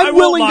won't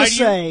willing lie to you.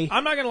 say...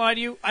 I'm not going to lie to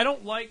you. I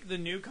don't like the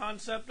new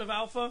concept of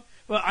Alpha,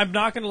 but I'm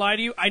not going to lie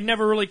to you. I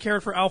never really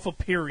cared for Alpha,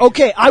 period.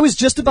 Okay, I was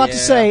just about to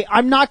Yeah. say,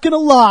 I'm not going to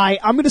lie.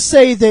 I'm going to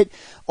say that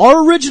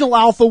our original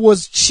Alpha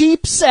was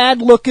cheap,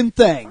 sad-looking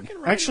thing.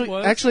 Fucking right it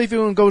was. Actually, if you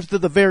want to go to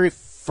the very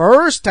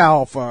first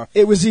Alpha,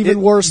 It was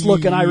even worse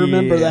looking. I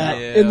remember that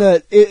Yeah. in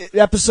the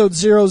episode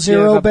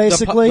 00,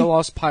 basically. the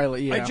Lost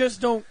Pilot. Yeah,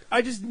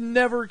 I just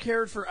never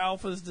cared for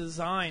Alpha's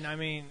design. I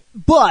mean,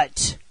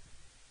 But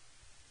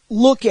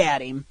look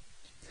at him.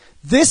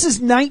 This is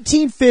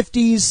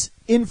 1950s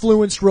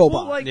influenced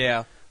robot. well, like,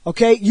 Yeah.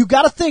 Okay, you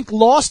got to think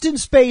Lost in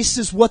Space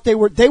is what they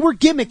were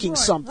gimmicking Right,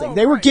 something. right,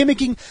 They were right.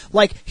 gimmicking,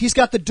 like, he's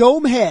got the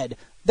dome head,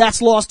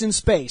 that's Lost in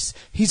Space.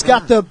 He's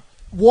got the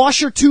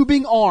washer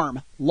tubing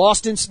arm,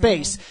 Lost in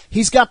Space.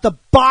 He's got the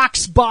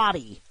box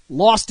body,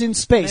 Lost in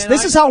Space. Man,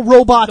 this is how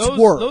robots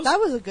work. That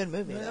was a good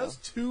movie, man, though. those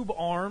tube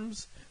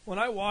arms. When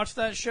I watched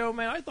that show,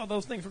 man, I thought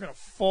those things were going to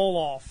fall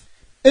off.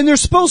 And they're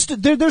supposed to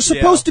they're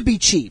supposed to be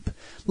cheap.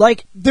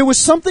 Like, there was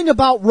something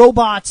about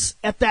robots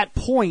at that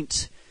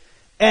point.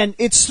 And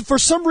it's, for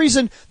some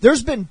reason,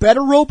 there's been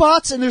better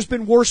robots and there's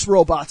been worse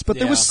robots. But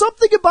there was Yeah.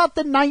 something about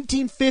the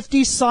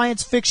 1950s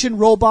science fiction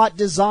robot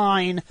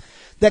design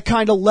that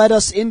kind of led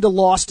us into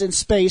Lost in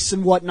Space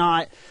and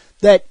whatnot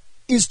that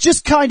is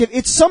just kind of,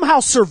 it's somehow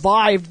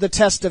survived the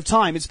test of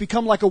time. It's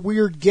become like a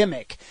weird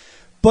gimmick.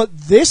 But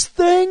this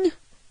thing,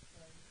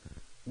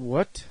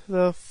 what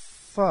the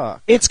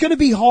fuck? it's going to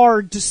be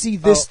hard to see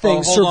this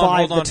thing hold on, survive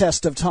hold the on.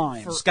 test of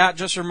time. Scott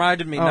just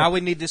reminded me. Oh. Now we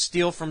need to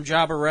steal from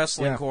Jabba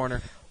Wrestling Yeah.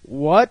 Corner.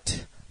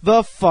 What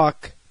the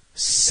fuck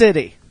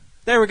city?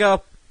 There we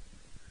go.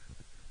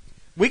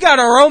 We got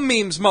our own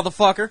memes,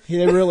 motherfucker.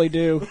 Yeah, they really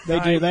do. They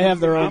do. They have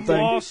their own I'm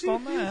thing. lost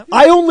on that.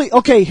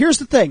 Okay, here's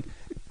the thing.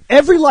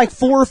 Every, 4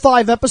 or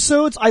 5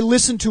 episodes, I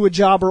listen to a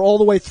jobber all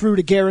the way through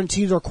to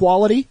guarantee their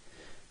quality,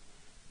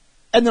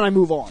 and then I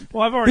move on.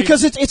 Well, I've already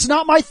Because it's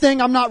not my thing.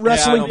 I'm not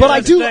wrestling, don't but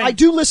mind it. I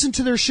do listen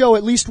to their show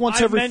at least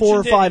once I every 4 or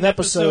mentioned it 5 in an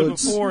episode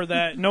episodes. before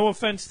that. No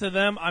offense to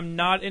them, I'm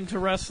not into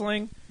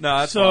wrestling. No,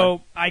 that's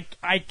so I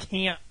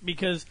can't,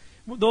 because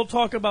they'll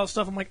talk about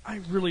stuff. I'm like,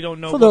 I really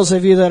don't know. For about those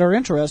of you that are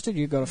interested,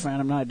 you go to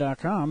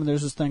fandomnight.com, and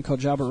there's this thing called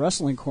Jobber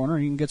Wrestling Corner,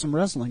 and you can get some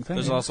wrestling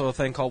things. There's also a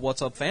thing called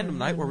What's Up Fandom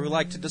Night where we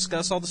like to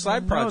discuss all the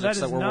side No, projects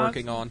that that is we're not-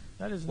 working on.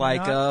 That is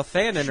Like not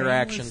fan shameless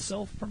interactions.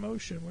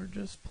 self-promotion. We're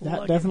just That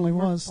plugging. definitely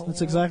We're was.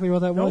 That's exactly what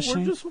that no, was, we're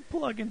Shane. just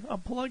plugging. I'm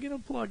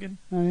plugging.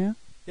 Oh, yeah?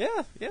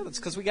 Yeah, that's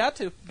because we got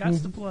to. Got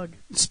to plug.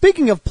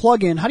 Speaking of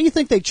plug-in, how do you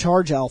think they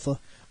charge Alpha?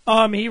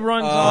 He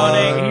runs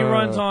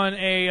on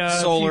a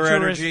Solar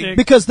futuristic- energy.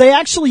 Because they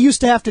actually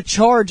used to have to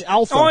charge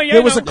Alpha. Oh, yeah,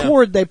 there was a no.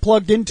 cord they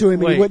plugged into him,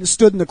 and he Wait. went and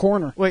stood in the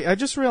corner. Wait, I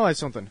just realized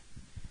something.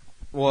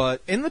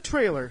 What? In the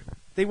trailer,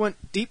 they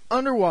went deep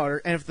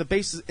underwater, and if the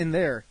base is in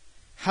there,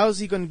 how's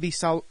he going to be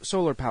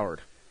solar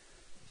powered?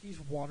 He's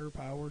water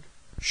powered.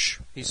 Shh.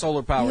 He's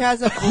solar He powered.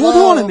 has a Hold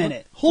on a globe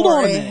minute. Hold for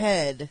on a a minute.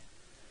 head.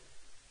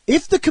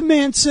 If the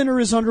command center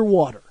is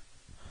underwater,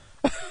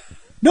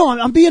 no,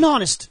 I'm being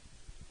honest.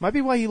 Might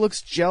be why he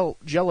looks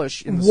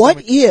jellish in the What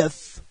stomach.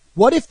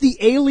 if the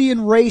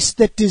alien race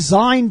that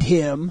designed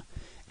him,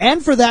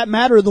 and for that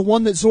matter, the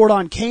one that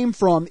Zordon came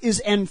from,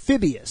 is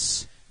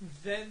amphibious?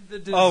 Then the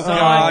Oh, design.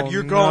 God,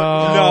 you're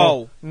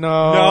going...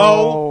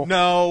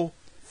 No.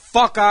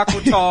 Fuck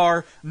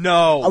Aquatar.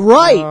 No.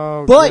 Right,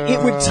 Oh, but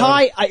it would God.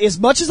 tie, as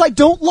much as I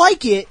don't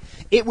like it,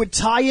 it would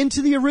tie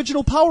into the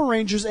original Power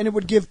Rangers, and it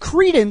would give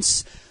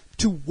credence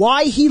to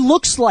why he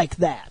looks like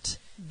that.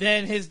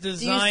 Then his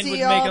design see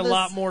would all make a this-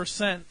 lot more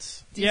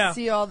sense. Do you Yeah.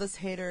 see all this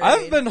hater?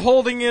 I've been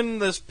holding in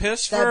this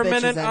piss That for a bitch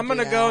minute. is I'm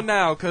empty gonna go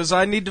now. now because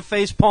I need to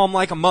face palm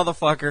like a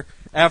motherfucker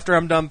after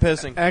I'm done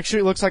pissing. Actually,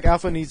 it looks like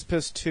Alpha needs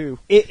piss too.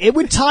 It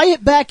would tie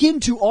it back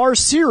into our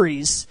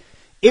series.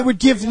 It would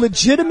give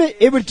legitimate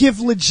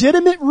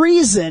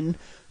reason,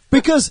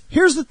 because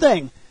here's the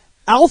thing.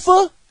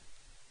 Alpha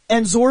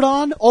and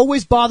Zordon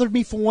always bothered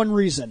me for one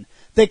reason.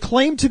 They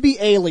claim to be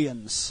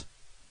aliens.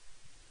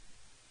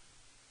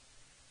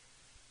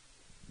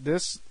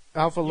 This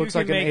Alpha looks you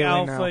like can an make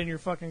alien Alpha now. in your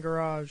fucking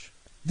garage.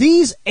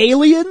 These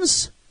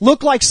aliens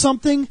look like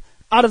something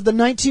out of the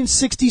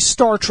 1960s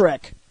Star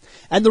Trek.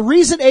 And the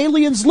reason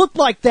aliens looked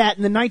like that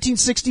in the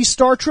 1960s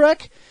Star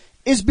Trek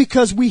is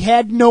because we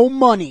had no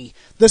money.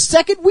 The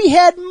second we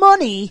had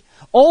money,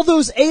 all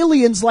those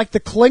aliens like the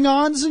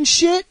Klingons and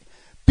shit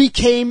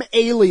became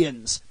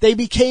aliens. They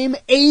became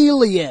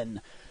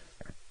alien.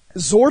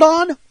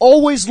 Zordon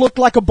always looked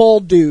like a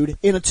bald dude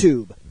in a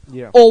tube.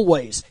 Yeah.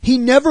 Always. He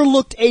never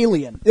looked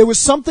alien. There was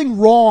something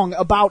wrong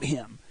about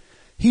him.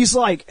 He's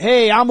like,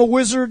 hey, I'm a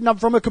wizard and I'm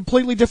from a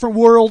completely different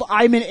world.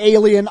 I'm an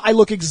alien. I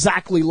look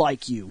exactly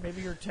like you.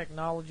 Maybe your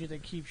technology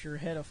that keeps your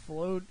head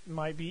afloat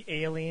might be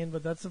alien,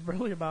 but that's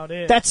really about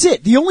it. That's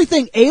it. The only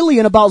thing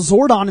alien about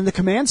Zordon in the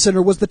command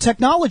center was the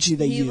technology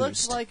they He used.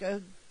 looked like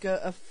a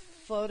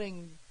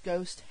floating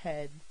ghost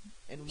head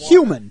in water.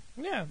 Human.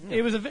 Yeah,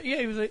 he was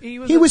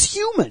He was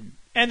human.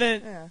 And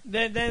then,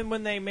 Yeah. then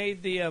when they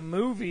made the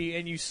movie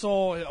and you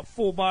saw a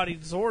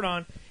full-bodied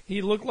Zordon,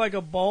 he looked like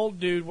a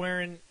bald dude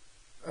wearing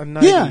A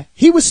 90. Yeah,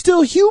 he was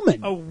still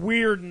human. a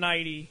weird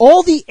nightie.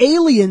 All the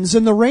aliens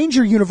in the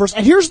Ranger universe,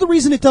 and here's the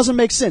reason it doesn't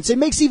make sense. It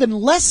makes even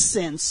less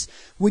sense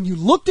when you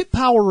looked at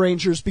Power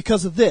Rangers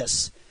because of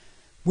this.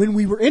 When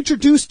we were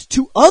introduced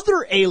to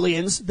other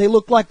aliens, they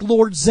looked like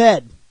Lord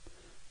Zed,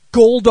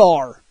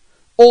 Goldar,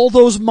 all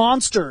those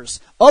monsters.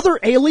 Other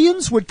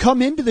aliens would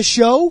come into the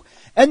show,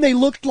 and they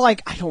looked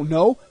like, I don't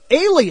know,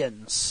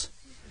 aliens.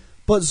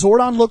 But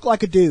Zordon looked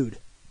like a dude.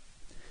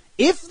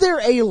 If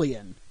they're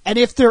alien, and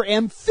if they're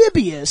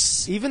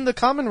amphibious, Even the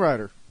Kamen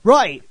Rider.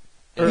 right,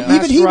 Or even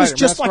Masked he was Rider,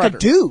 just Masked like Rider. a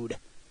dude.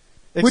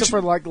 Except Which-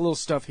 for like little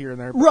stuff here and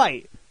there.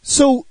 Right.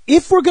 So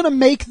if we're going to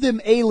make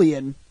them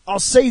alien, I'll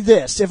say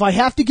this. If I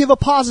have to give a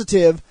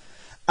positive,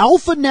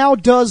 Alpha now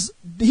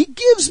he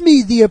gives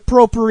me the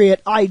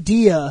appropriate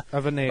idea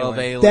Of an Of alien.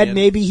 alien. that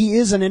maybe he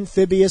is an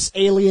amphibious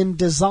alien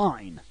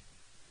design.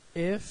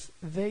 If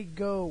they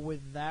go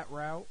with that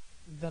route,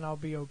 then I'll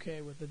be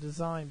okay with the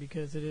design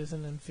because it is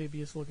an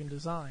amphibious-looking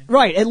design.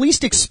 Right. At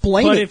least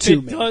explain But it if to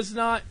it me. does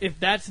not, if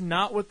that's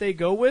not what they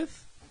go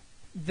with,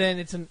 then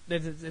it's an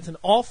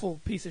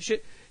awful piece of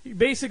shit.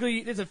 Basically,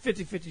 it's a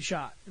 50-50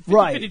 shot. 50-50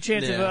 Right.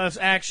 chance of Yeah. us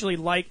actually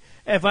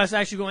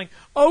going,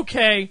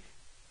 okay,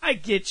 I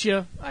get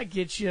you.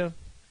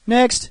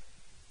 Next.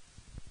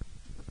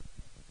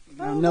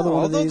 I don't Another know.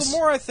 one of Although these. the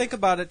more I think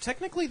about it,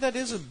 technically that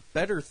is a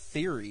better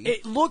theory.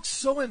 It looks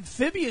so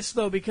amphibious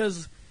though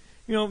because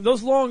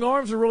those long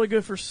arms are really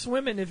good for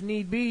swimming if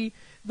need be.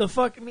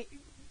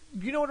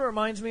 You know what it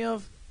reminds me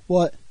of?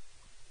 What?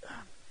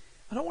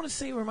 I don't want to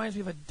say it reminds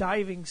me of a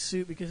diving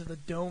suit because of the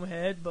dome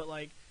head, but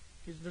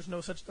there's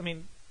no such. I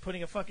mean,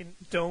 putting a fucking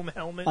dome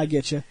helmet. I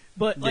get you.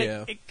 But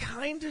Yeah. it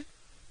kind of,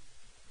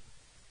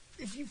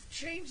 if you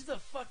change the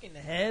fucking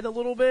head a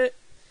little bit,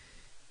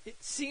 it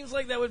seems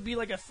like that would be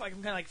like a fucking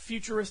kind of like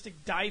futuristic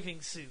diving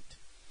suit.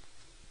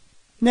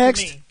 To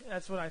Next. me.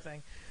 That's what I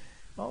think.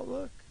 Oh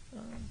look,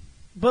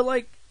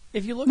 but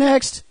if you look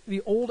Next. at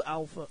the old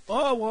Alpha,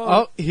 whoa,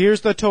 Oh,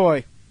 here's the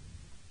toy.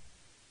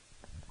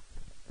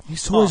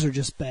 These toys are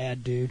just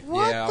bad, dude.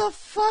 What Yeah. the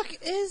fuck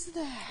is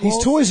that?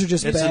 These toys are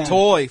just It's bad. a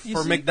toy You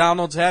for see-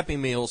 McDonald's Happy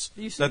Meals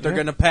You see- that they're Yeah.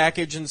 going to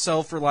package and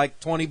sell for like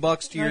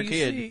 $20 to your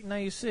kid. Now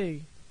you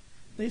see,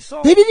 they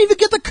saw. They didn't even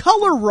get the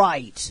color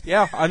right.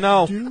 Yeah, I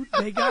know. Dude,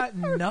 they got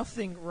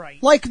nothing right.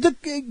 Like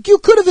you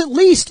could have at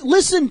least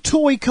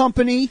toy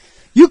company.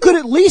 You could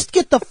at least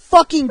get the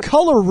fucking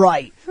color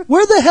right.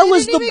 Where the hell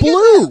is the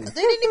blue?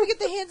 They didn't even get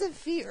the hands and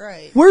feet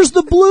right. Where's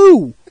the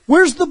blue?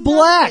 Where's the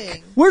black?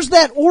 Nothing. Where's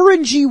that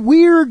orangey,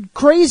 weird,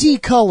 crazy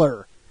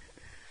color?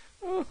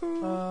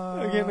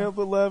 I can't help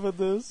but laugh at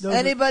this. Those are-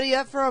 Anybody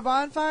up for a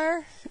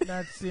bonfire?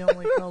 That's the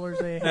only colors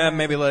they have.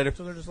 Maybe later.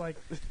 So they're just like,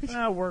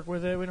 work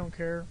with it. We don't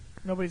care.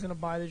 Nobody's gonna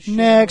buy this shit.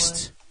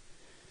 Next.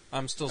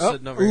 I'm still Oh,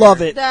 sitting over Love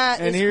here. it. That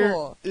And is here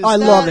cool. is I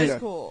the- love That it. is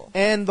cool.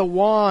 And the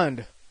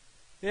wand.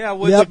 Yeah,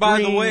 which, Yep. by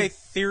the Green. way,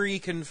 theory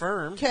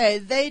confirmed. Okay,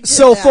 they did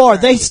So that far,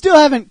 right. they still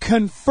haven't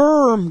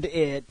confirmed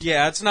it.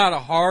 Yeah, it's not a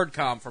hard But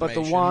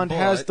confirmation. the wand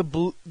has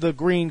the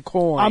green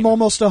coin. I'm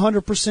almost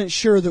 100%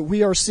 sure that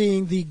we are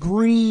seeing the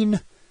green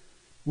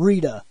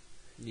Rita.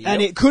 Yep.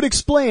 And it could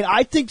explain,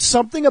 I think,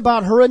 something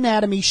about her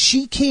anatomy.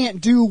 She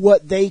can't do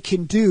what they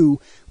can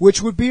do,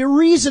 which would be a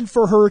reason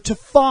for her to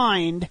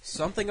find.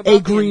 Something about a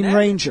the Green anatomy.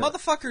 Ranger.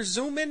 Motherfucker,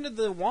 zoom into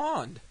the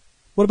wand.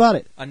 What about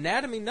it?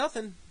 Anatomy,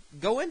 nothing.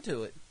 Go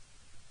into it.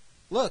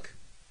 Look,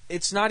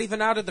 it's not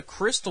even out of the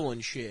crystal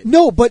and shit.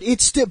 No, but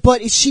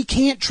she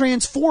can't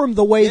transform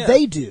the way Yeah.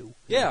 they do.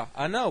 Yeah,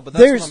 I know, but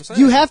that's what I'm saying.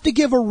 You have to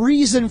give a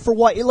reason for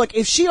what. Look,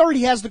 if she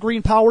already has the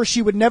green power,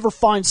 she would never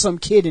find some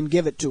kid and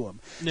give it to him.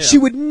 Yeah. She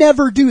would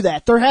never do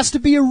that. There has to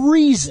be a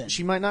reason.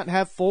 She might not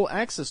have full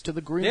access to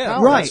the green Yeah,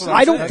 power. Right. That's what I'm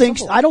I don't saying.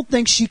 think I don't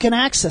think she can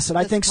access it.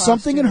 I This think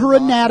something in costume her is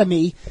awesome.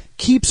 anatomy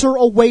keeps her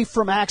away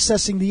from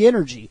accessing the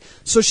energy.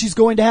 So she's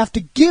going to have to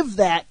give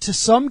that to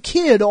some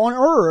kid on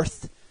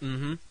Earth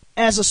Mm-hmm.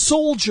 as a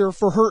soldier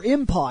for her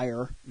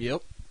empire.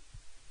 Yep.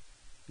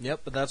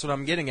 Yep, but that's what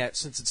I'm getting at.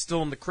 Since it's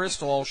still in the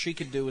crystal, all she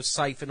could do is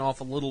siphon off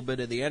a little bit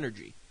of the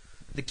energy.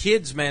 the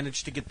kids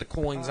manage to get the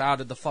coins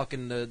out of the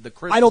fucking the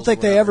crystals. I don't think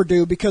or they whatever. ever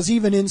do, because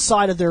even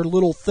inside of their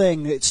little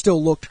thing, it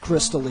still looked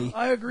crystally.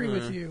 I agree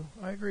with you.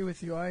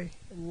 I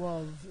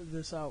love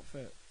this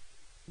outfit.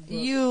 But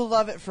You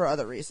love it for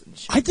other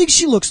reasons. I think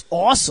she looks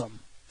awesome.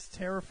 it's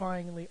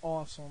terrifyingly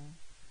awesome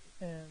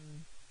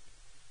and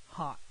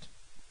hot.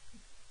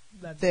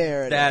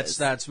 There it is.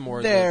 That's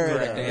more There the it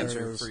correct is.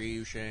 answer for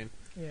you, Shane.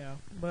 Yeah,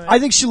 but I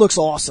think she looks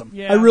awesome.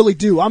 Yeah. I really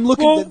do. I'm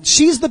looking. Well-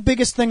 She's the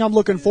biggest thing I'm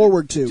looking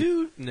forward to.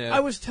 dude, Yeah.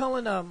 I was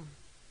telling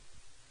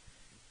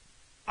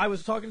I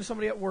was talking to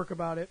somebody at work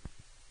about it,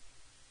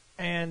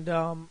 and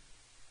or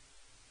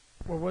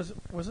was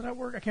it at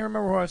work? I can't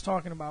remember who I was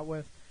talking about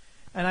with,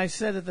 and I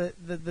said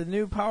that the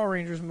new Power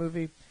Rangers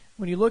movie,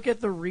 when you look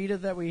at the Rita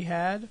that we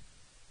had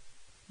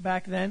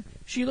back then,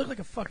 she looked like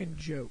a fucking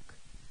joke.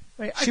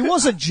 Like, She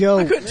was a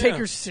joke. I couldn't take Yeah.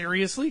 her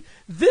seriously.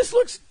 This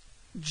looks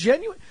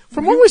genuine.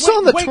 From what we saw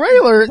in the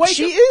trailer,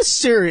 she up- is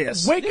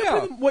serious. Wake Yeah.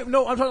 up!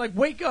 No, I'm talking like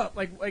wake up,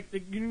 like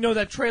you know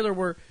that trailer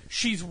where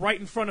she's right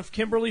in front of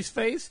Kimberly's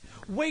face.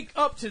 Wake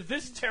up to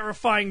this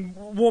terrifying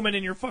woman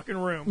in your fucking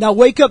room. Now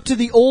wake up to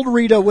the old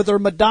Rita with her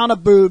Madonna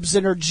boobs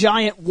and her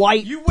giant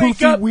white, You wake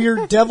poofy, up,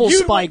 weird devil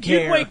spike you'd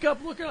hair. wake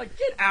up looking like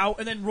get out,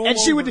 and then roll. And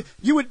she over.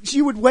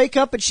 you would wake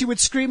up and she would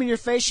scream in your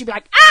face. She'd be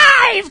like,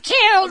 "I've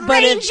killed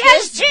But if Rangers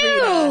this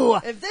too!"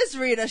 Rita, if this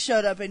Rita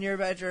showed up in your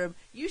bedroom,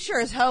 you sure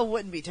as hell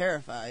wouldn't be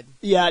terrified.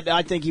 Yeah,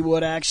 I think he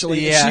would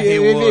actually. Yeah, if she, he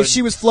if would.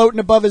 she was floating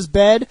above his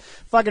bed,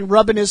 fucking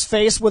rubbing his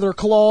face with her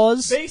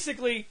claws.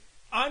 Basically,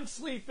 I'm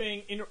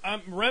sleeping,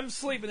 I'm REM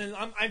sleep, and then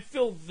I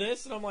feel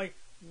this, and I'm like,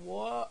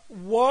 what?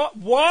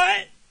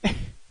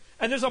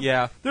 And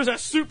there's a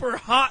super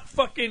hot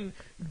fucking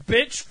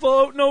bitch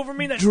floating over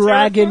me. That's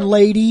Dragon terrifying.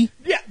 lady.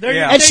 Yeah, there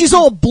Yeah. you go. And she's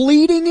all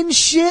bleeding and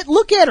shit.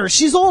 Look at her.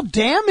 She's all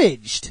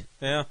damaged.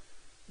 Yeah.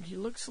 She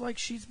looks like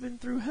she's been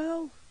through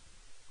hell.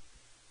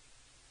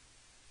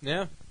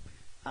 Yeah.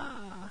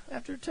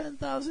 After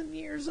 10,000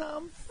 years,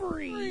 I'm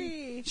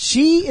free.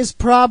 She is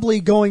probably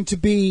going to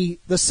be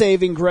the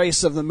saving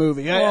grace of the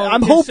movie. Well,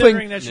 I'm considering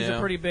hoping that she's Yeah. a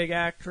pretty big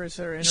actress.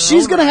 In her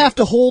she's own going to right. have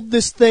to hold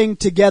this thing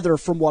together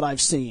from what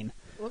I've seen.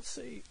 Let's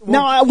see.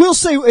 Now, I will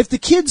say, if the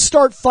kids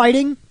start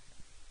fighting,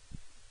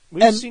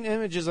 We've and- seen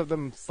images of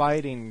them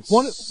fighting.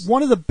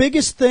 one of the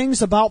biggest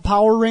things about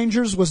Power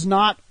Rangers was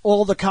not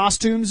all the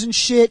costumes and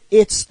shit,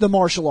 it's the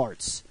martial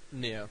arts.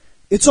 Yeah.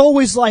 It's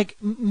always like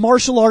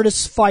martial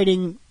artists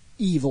fighting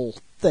evil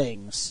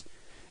things.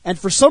 And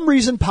for some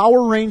reason,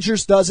 Power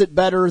Rangers does it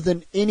better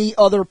than any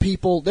other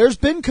people. There's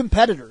been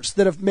competitors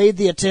that have made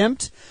the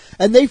attempt,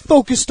 and they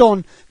focused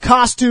on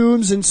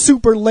costumes and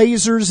super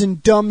lasers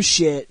and dumb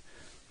shit,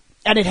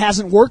 and it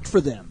hasn't worked for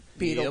them.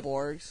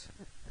 Beetleborgs.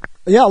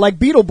 Yeah, like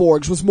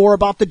Beetleborgs was more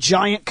about the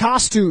giant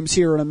costumes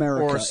here in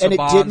America, Or and it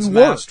Saban's didn't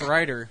work. Masked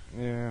Rider.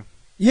 Yeah.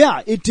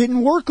 Yeah, it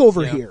didn't work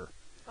over Yeah. here.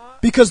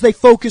 Because they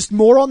focused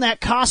more on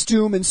that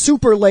costume and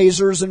super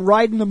lasers and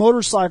riding the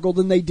motorcycle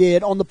than they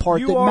did on the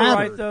part You that are mattered.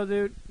 right, though,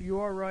 dude.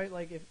 You are right.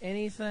 Like, if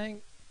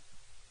anything,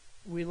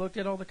 we looked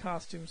at all the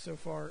costumes so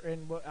far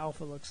and what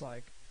Alpha looks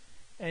like,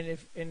 and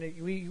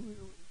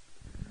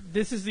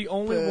this is the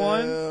only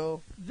one.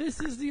 Boo.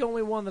 This is the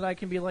only one that I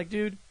can be like,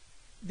 dude.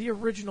 The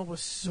original was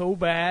so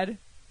bad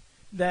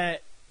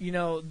that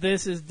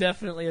this is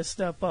definitely a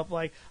step up.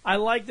 Like, I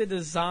like the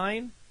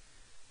design.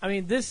 I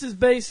mean, this is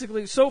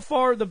basically so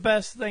far the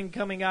best thing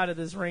coming out of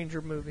this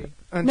Ranger movie.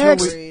 Until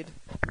Next. Agreed.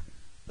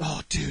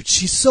 Oh, dude,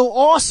 she's so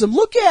awesome.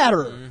 Look at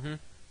her. Mm-hmm.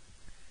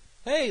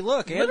 Hey,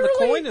 look, and the Literally-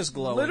 coin is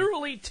glowing.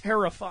 Literally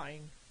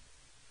terrifying.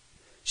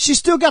 She's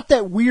still got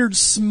that weird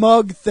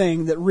smug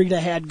thing that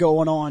Rita had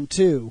going on,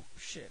 too.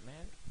 Shit, man.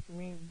 I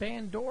mean,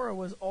 Bandora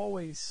was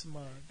always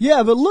smug.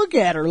 Yeah, but look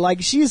at her.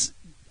 Like, she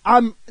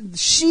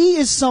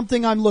is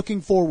something I'm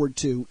looking forward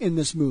to in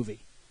this movie.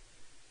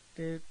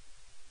 Dude.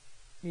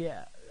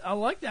 Yeah. I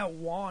like that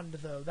wand,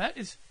 though. That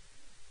is...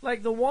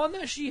 Like, the wand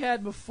that she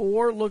had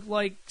before looked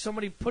like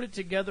somebody put it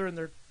together in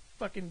their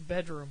fucking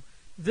bedroom.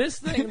 This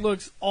thing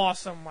looks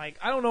awesome. Like,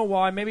 I don't know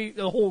why. Maybe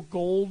the whole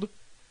gold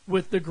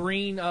with the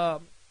green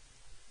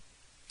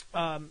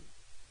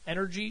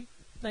energy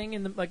thing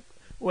in the... Like,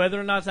 whether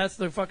or not that's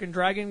the fucking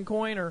dragon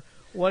coin or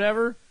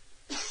whatever.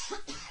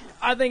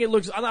 I think it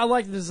looks... I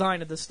like the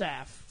design of the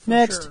staff. For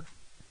Next. Sure.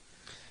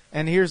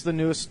 And here's the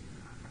newest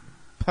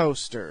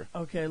poster.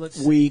 Okay, let's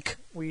see. Weak.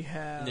 We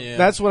have... Yeah.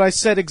 That's what I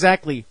said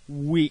exactly.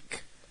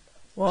 Weak.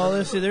 Well,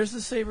 let's see. There's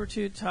the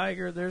saber-toothed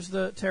tiger. There's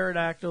the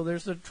pterodactyl.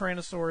 There's the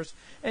tyrannosaurus.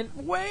 And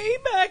way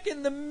back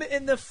in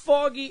the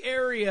foggy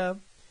area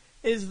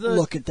is the...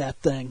 Look at that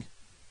thing.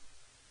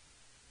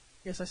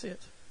 Yes, I see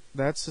it.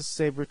 That's a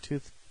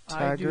saber-toothed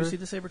I do tiger. see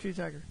the saber-toothed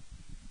tiger.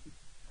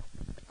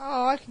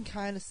 Oh, I can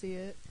kind of see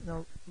it.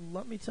 Now,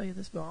 let me tell you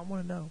this, Bill. I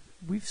want to know.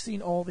 We've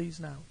seen all these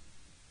now.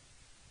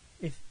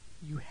 If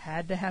you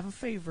had to have a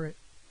favorite,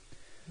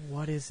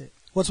 what is it?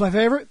 What's my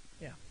favorite?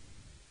 Yeah.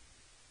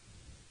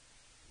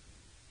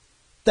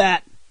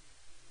 That.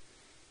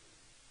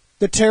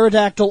 The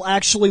pterodactyl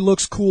actually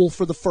looks cool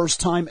for the first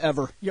time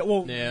ever. Yeah,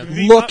 well, Yeah.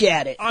 Look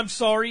at it. I'm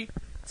sorry.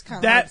 It's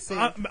kind of hard That to see.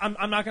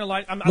 I'm not gonna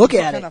lie. Look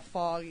at kind it. of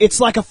foggy. It's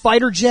like a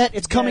fighter jet.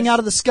 It's coming Yes. out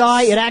of the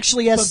sky. It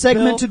actually has But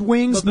segmented Bill-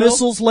 wings, but Bill-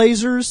 missiles,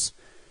 lasers.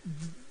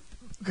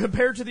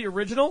 compared to the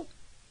original.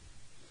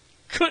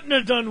 Couldn't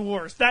have done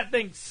worse. That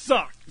thing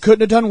sucked.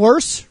 Couldn't have done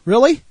worse,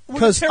 really?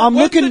 Because I'm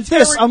with looking the at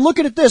this. I'm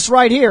looking at this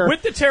right here,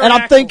 With the and I'm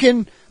pterodactyl.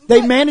 thinking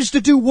they managed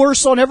to do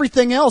worse on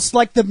everything else,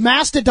 like the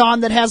mastodon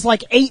that has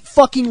like 8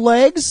 fucking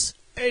legs.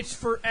 It's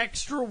for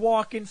extra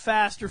walking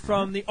faster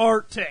from the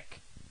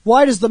Arctic.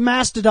 Why does the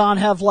mastodon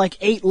have like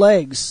 8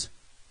 legs?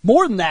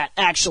 More than that,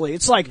 actually.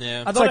 It's like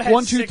Yeah. I it's thought like it had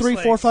 1, 2, 6 3,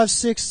 4, legs. 5,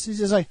 6. It's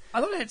just like,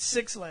 I thought it had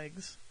 6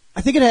 legs. I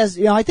think it has.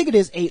 I think it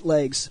is 8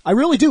 legs. I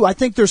really do. I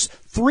think there's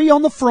 3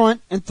 on the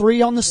front and 3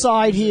 on the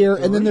side here,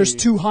 and then there's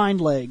 2 hind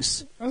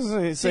legs. I was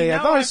going to See, say, I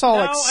now thought I saw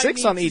now like I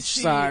 6 need on to each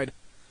see side.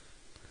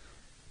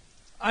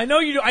 I know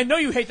you. I know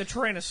you hate the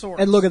Tyrannosaurus.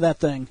 And look at that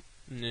thing.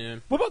 Yeah.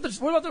 What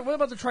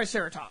about the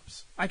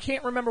Triceratops? I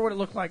can't remember what it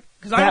looked like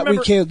because I That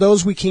remember. we can't.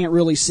 Those we can't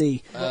really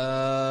see.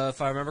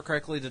 If I remember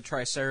correctly, the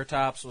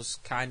Triceratops was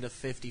kind of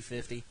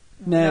 50-50.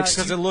 Next.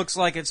 Because it looks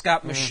like it's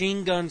got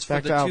machine guns for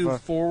Back the to 2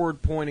 Alpha.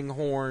 forward-pointing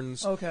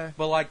horns. Okay.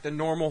 But, like, the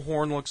normal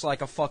horn looks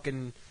like a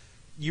fucking...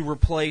 You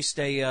replaced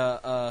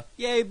a,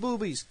 yay,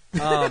 boobies.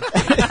 Sorry,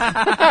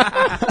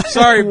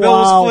 Bill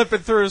Wow. was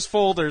flipping through his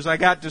folders. I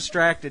got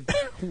distracted.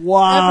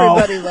 Wow.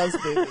 Everybody loves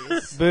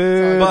boobies.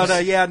 Boo.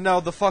 But, yeah, no,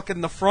 the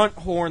front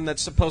horn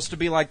that's supposed to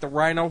be like the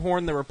rhino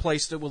horn, they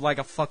replaced it with, like,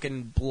 a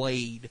fucking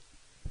blade.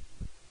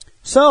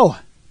 So,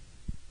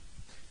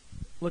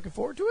 Looking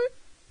forward to it.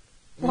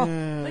 Well,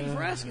 thank you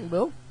for asking,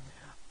 Bill.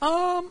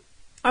 I'm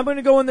going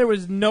to go in there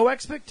with no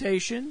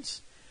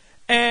expectations,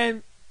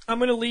 and I'm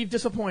going to leave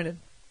disappointed.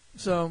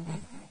 So,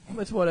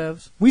 it's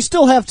whatevs. we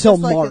still have till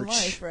Just like in March.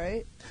 life,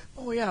 right?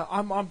 Oh yeah,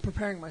 I'm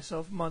preparing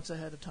myself months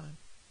ahead of time.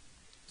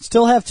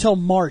 Still have till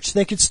March.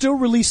 They could still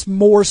release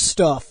more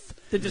stuff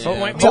To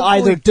disappoint to me.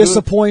 either good.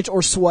 disappoint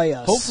or sway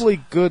us.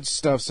 Hopefully good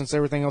stuff since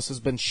everything else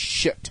has been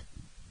shit.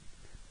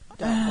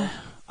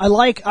 I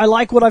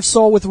like what I've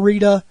saw with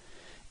Rita,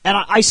 and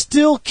I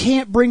still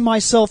can't bring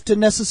myself to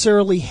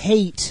necessarily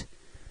hate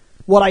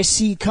what I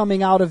see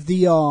coming out of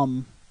the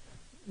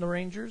The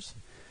Rangers.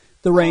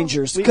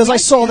 Rangers, because I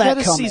saw that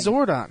We coming. gotta see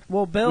Zordon.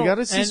 Well, Bill We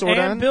gotta see and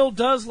Zordon. Bill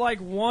does like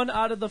 1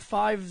 out of the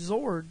 5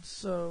 Zords.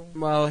 So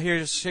Well,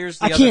 here's the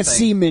I other can't thing.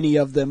 see many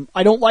of them.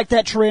 I don't like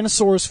that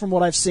Tyrannosaurus from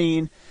what I've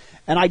seen,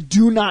 and I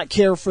do not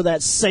care for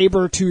that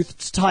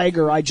saber-toothed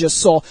tiger I just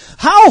saw.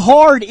 How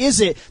hard is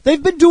it?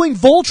 They've been doing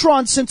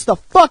Voltron since the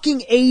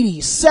fucking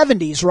 80s,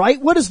 70s, right?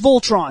 What is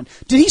Voltron?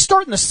 Did he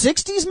start in the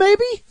 60s,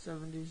 maybe?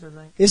 70s, I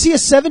think. Is he a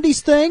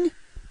 70s thing?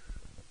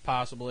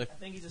 Possibly. I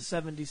think he's a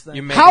 70s thing.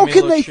 You're making How me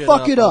can look they shit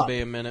fuck it I'll up?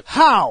 be a minute.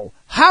 How?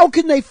 How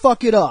can they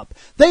fuck it up?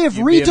 They have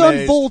You'd be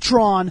redone amazed.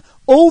 Voltron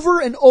over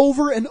and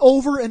over and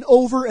over and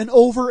over and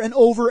over and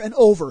over and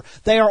over.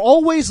 They are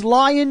always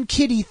lion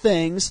kitty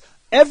things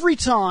every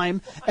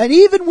time, and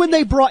even when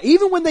they brought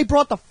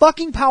the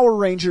fucking Power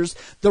Rangers,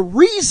 the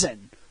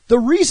reason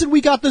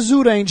we got the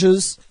Zoo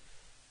Rangers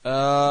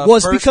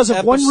was First because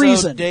of one episode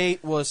reason.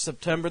 Date was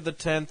September the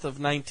 10th of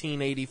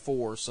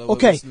 1984. So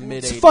Okay, it was mid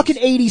it's a fucking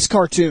 80s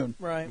cartoon.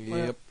 Right.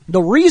 Yep.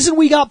 The reason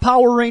we got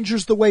Power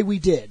Rangers the way we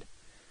did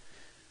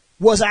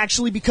was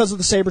actually because of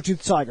the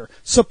saber-toothed tiger.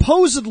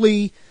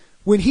 Supposedly,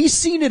 when he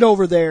seen it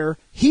over there,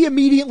 he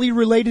immediately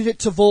related it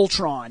to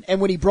Voltron.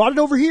 And when he brought it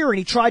over here and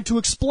he tried to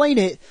explain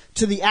it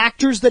to the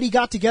actors that he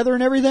got together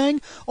and everything,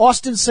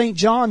 Austin St.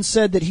 John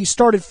said that he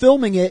started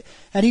filming it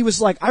and he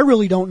was like, I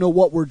really don't know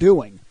what we're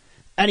doing.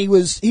 And he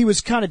was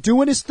kind of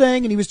doing his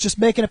thing, and he was just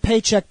making a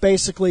paycheck,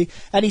 basically.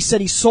 And he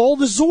said he saw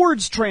the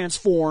Zords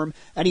transform,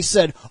 and he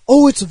said,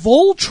 oh, it's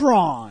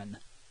Voltron.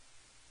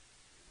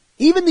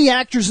 Even the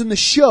actors in the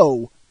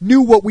show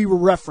knew what we were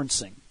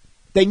referencing.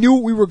 They knew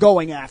what we were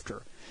going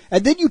after.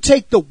 And then you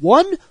take the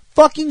one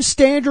fucking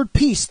standard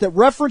piece that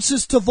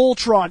references to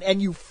Voltron,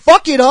 and you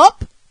fuck it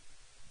up?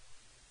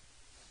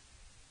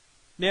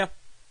 Yeah.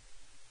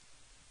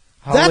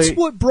 That's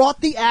what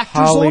brought the actors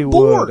on Hollywood.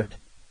 board.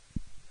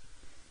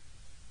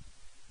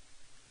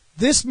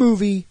 This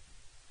movie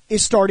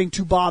is starting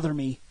to bother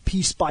me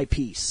piece by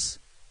piece.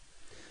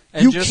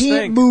 And You just can't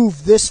think,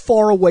 move this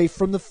far away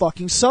from the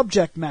fucking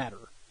subject matter.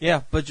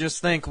 Yeah, but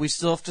just think, we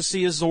still have to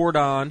see a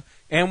Zordon,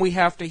 and we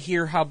have to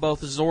hear how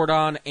both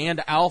Zordon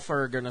and Alpha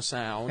are going to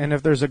sound. And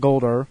if there's a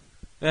Goldar.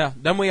 Yeah,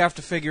 then we have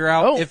to figure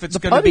out Oh, if it's the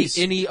going to be putties.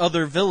 any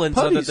other villains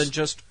other Putties. than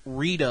just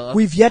Rita.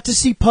 We've yet to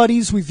see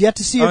putties. We've yet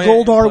to see a Oh, yeah,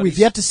 Goldar. putties. We've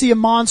yet to see a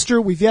monster.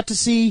 We've yet to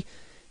see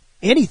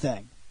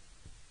anything.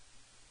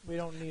 We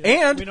don't need.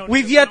 And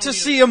we've yet to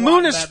see a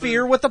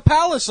Moonosphere with a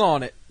palace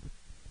on it.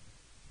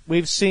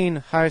 We've seen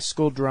high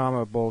school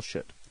drama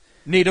bullshit.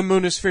 Need a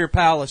Moonosphere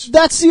palace.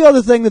 That's the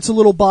other thing that's a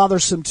little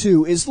bothersome,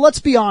 too, is, let's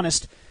be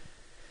honest,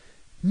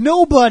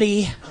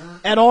 nobody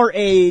at our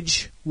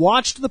age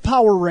watched the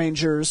Power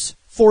Rangers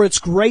for its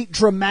great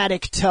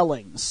dramatic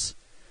tellings.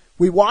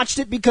 We watched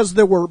it because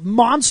there were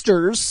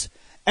monsters,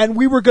 and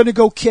we were going to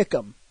go kick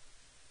them.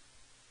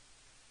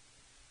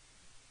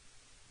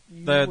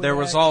 There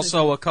was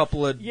also a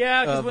couple of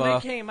Yeah, 'cause when they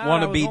came out,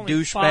 I was wannabe only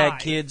douchebag 5.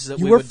 kids that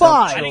You we were would dump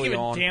 5. I didn't chili give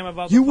a on. damn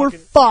about the You were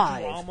fucking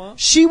 5. drama.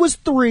 She was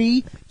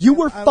 3. You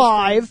were I was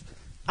 5.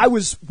 I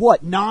was,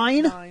 what,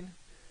 9? 9.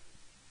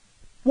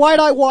 Why'd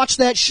I watch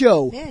that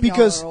show? Man,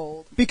 because y'all are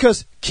old.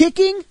 because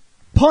kicking,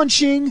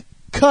 punching,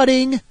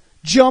 cutting,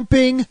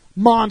 jumping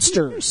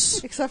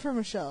monsters Except for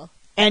Michelle.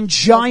 and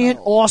giant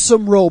That's not old.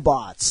 awesome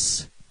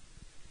robots.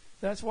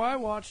 That's why I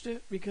watched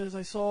it, because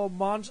I saw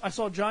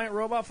a giant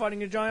robot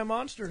fighting a giant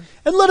monster.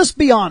 And let us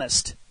be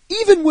honest,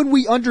 even when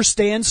we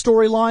understand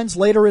storylines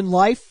later in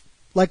life,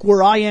 like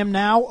where I am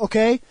now,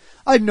 okay?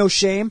 I have no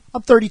shame.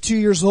 I'm 32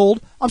 years old.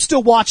 I'm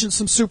still watching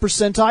some Super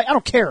Sentai. I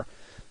don't care.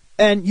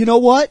 And you know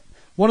what?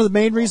 One of the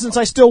main reasons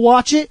I still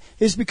watch it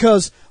is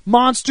because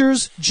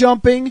monsters,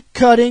 jumping,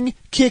 cutting,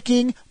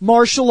 kicking,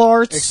 martial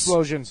arts,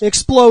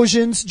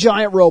 explosions,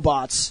 giant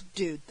robots,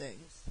 Dude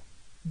things.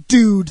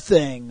 dude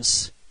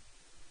things.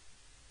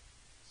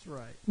 That's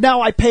right.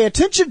 Now I pay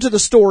attention to the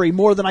story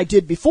more than I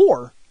did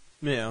before,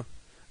 Yeah.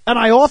 and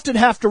I often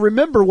have to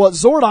remember what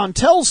Zordon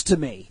tells to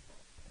me.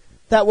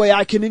 That way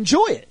I can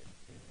enjoy it.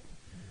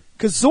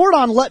 Because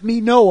Zordon let me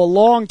know a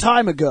long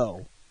time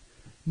ago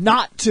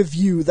not to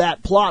view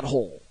that plot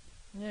hole.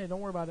 Yeah, don't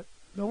worry about it.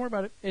 Don't worry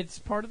about it. It's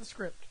part of the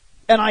script.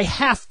 And I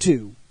have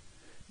to.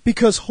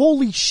 Because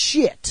holy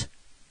shit.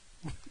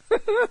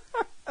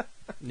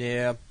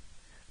 Yeah.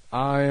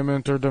 I am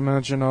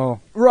interdimensional.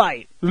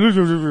 Right.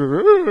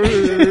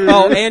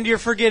 Oh, and you're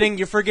forgetting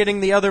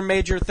the other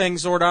major thing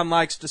Zordon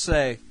likes to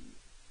say.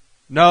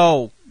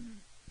 No.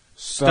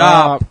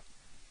 Stop.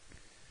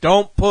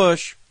 Don't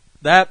push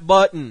that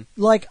button.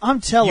 Like,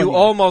 I'm telling you. You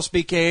almost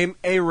became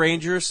a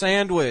Ranger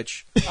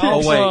sandwich.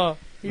 Oh, wait. Alpha,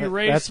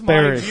 erase That's my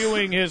buried.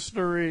 viewing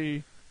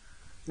history.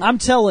 I'm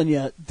telling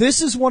you,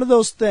 this is one of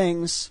those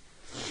things.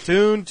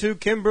 Tune to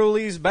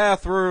Kimberly's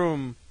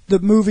bathroom. The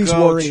movie's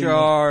Go worrying me.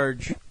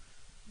 charge.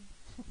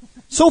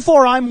 So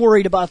far, I'm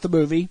worried about the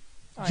movie.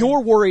 You're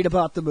worried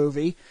about the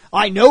movie.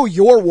 I know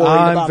you're worried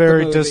about I'm the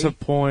very movie.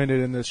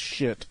 disappointed in this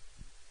shit.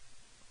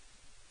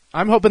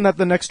 I'm hoping that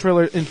the next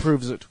trailer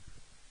improves it.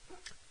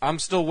 I'm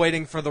still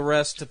waiting for the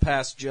rest to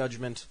pass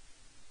judgment.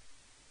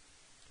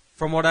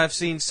 From what I've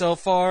seen so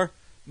far,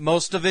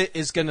 most of it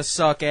is going to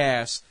suck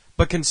ass.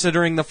 But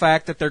considering the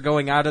fact that they're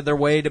going out of their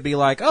way to be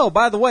like, oh,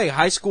 by the way,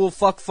 high school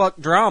fuck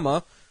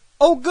drama.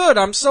 Oh, good,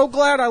 I'm so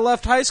glad I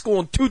left high school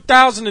in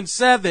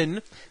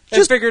 2007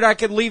 and figured I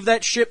could leave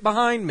that shit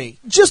behind me.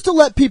 Just to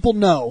let people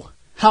know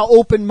how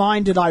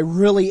open-minded I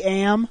really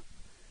am,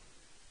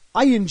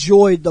 I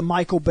enjoyed the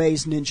Michael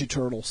Bay's Ninja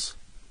Turtles.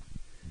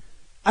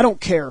 I don't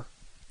care.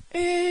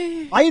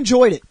 I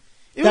enjoyed it.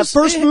 That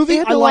first movie,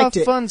 had I a lot liked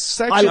of it. fun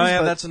sections.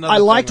 That's another I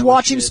thing liked wish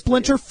watching you did,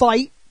 Splinter but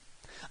fight.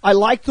 I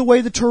liked the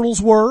way the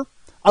turtles were.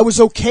 I was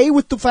okay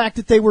with the fact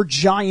that they were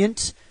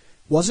giant.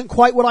 Wasn't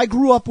quite what I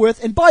grew up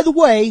with. And by the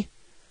way,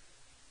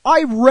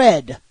 I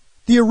read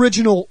the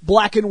original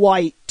black and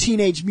white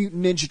Teenage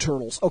Mutant Ninja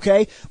Turtles,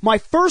 okay? My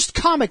first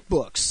comic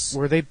books.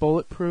 Were they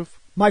bulletproof?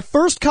 My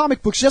first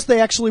comic books, yes, they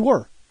actually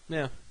were.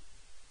 Yeah.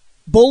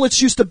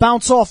 Bullets used to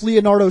bounce off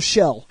Leonardo's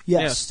shell,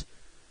 yes.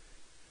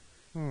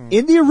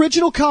 In the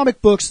original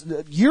comic books,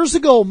 years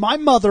ago, my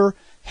mother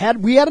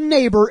we had a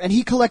neighbor, and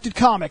he collected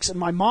comics, and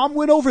my mom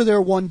went over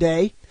there one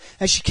day,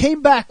 and she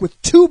came back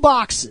with 2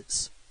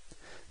 boxes,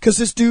 because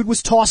this dude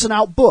was tossing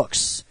out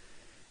books.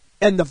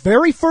 And the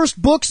very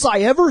first books I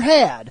ever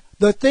had,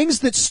 the things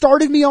that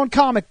started me on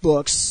comic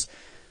books,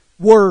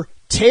 were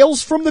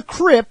Tales from the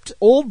Crypt,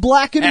 old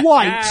black and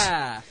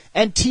white,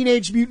 and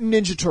Teenage Mutant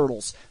Ninja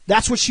Turtles.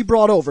 That's what she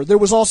brought over. There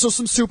was also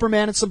some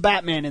Superman and some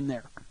Batman in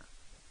there.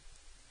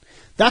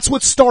 That's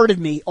what started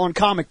me on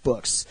comic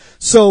books.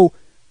 So,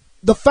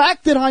 the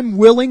fact that I'm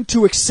willing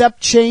to accept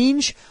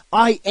change,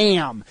 I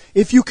am.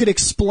 If you could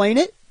explain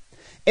it,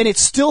 and it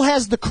still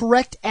has the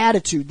correct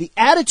attitude. The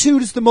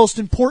attitude is the most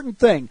important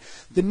thing.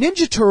 The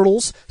Ninja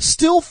Turtles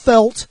still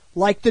felt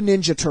like the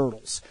Ninja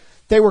Turtles.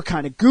 They were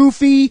kind of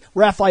goofy.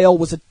 Raphael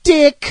was a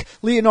dick.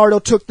 Leonardo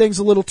took things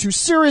a little too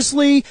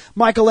seriously.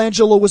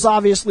 Michelangelo was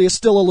obviously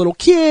still a little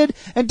kid.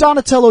 And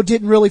Donatello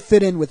didn't really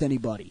fit in with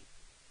anybody.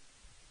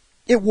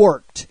 It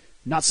worked.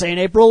 Not saying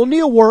April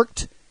O'Neil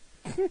worked.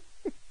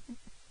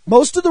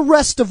 Most of the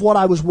rest of what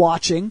I was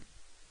watching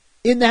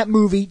in that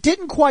movie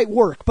didn't quite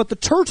work. But the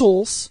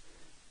Turtles,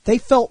 they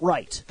felt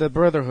right. The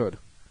Brotherhood.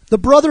 The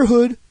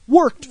Brotherhood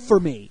worked for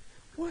me.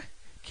 What?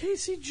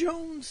 Casey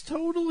Jones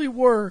totally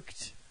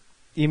worked.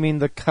 You mean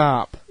the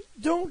cop?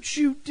 Don't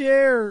you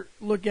dare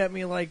look at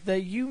me like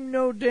that. You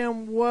know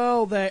damn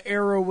well that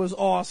Arrow was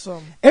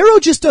awesome. Arrow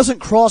just doesn't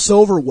cross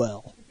over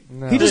well.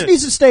 No. He just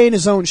needs to stay in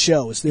his own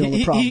show is the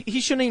only problem. He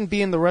shouldn't even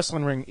be in the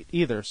wrestling ring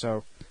either,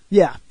 so...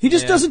 Yeah, he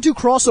just doesn't do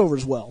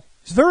crossovers well.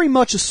 He's very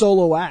much a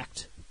solo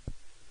act.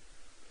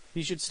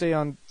 He should stay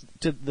on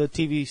to the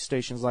TV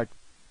stations like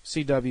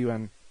CW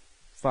and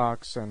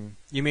Fox and...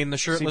 You mean the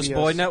Shirtless CBS.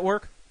 Boy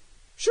Network?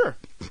 Sure.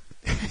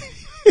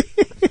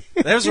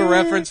 There's a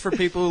reference for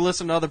people who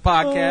listen to other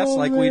podcasts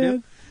like we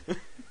do.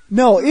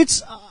 No,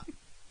 it's...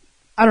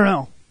 I don't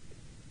know.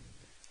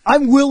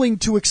 I'm willing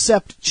to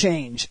accept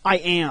change. I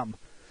am.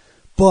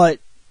 But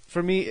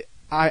For me,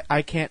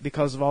 I can't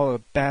because of all the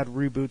bad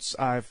reboots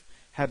I've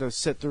had to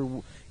sit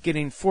through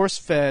getting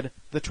force-fed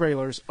the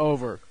trailers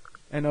over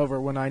and over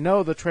when I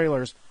know the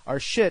trailers are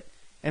shit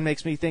and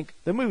makes me think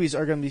the movies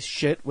are going to be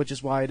shit, which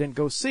is why I didn't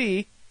go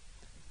see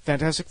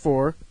Fantastic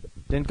Four,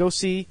 didn't go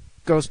see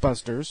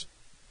Ghostbusters,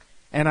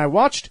 and I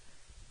watched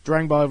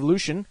Dragon Ball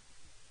Evolution,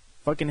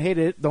 fucking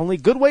hated it. The only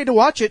good way to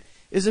watch it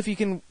is if you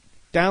can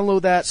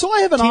download that So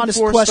I have an Team honest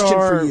 4 question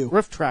Star for you.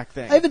 riff track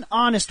thing. I have an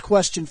honest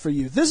question for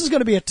you. This is going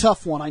to be a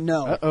tough one, I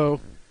know. Uh-oh.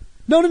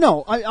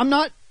 No.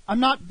 I'm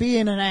not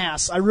being an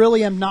ass. I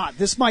really am not.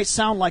 This might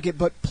sound like it,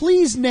 but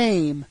please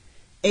name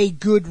a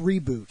good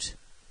reboot.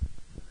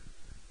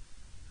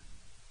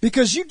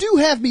 Because you do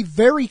have me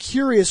very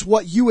curious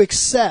what you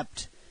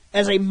accept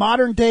as a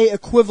modern-day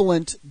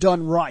equivalent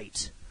done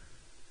right.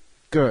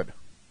 Good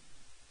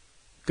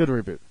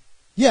reboot.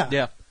 Yeah.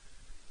 Yeah.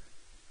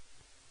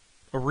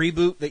 A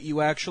reboot that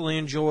you actually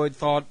enjoyed,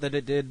 thought that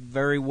it did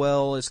very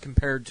well as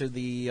compared to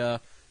the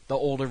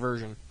older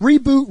version.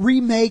 Reboot,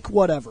 remake,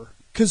 whatever.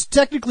 Because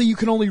technically you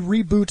can only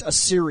reboot a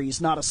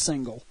series, not a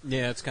single.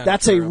 Yeah, it's kind of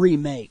That's a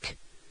remake.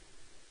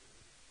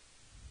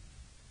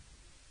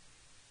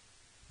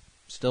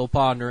 Still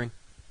pondering.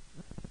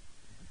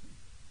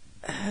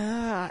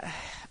 I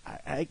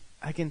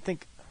can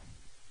think.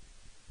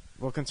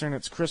 Well, considering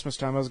it's Christmas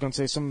time, I was going to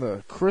say some of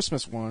the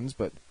Christmas ones,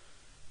 but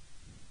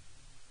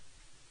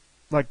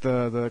like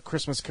the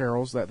Christmas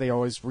carols that they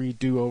always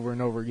redo over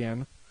and over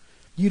again.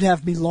 You'd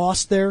have me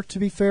lost there, to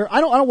be fair.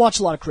 I don't watch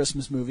a lot of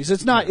Christmas movies.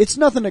 It's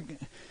nothing to...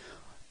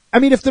 I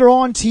mean, if they're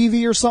on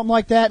TV or something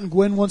like that, and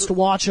Gwen wants to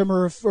watch them,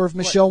 or if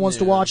Michelle wants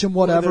to watch them,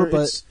 whatever.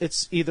 But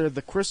it's either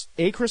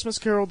A Christmas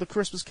Carol, the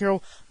Christmas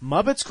Carol,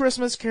 Muppets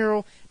Christmas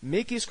Carol,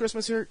 Mickey's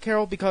Christmas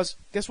Carol. Because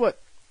guess what?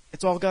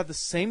 It's all got the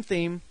same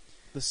theme,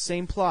 the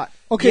same plot.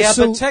 okay, yeah,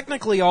 so but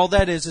technically all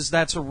that is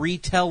that's a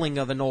retelling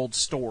of an old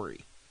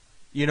story.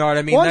 You know what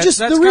I mean? Well, that's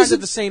the kind reason-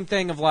 of the same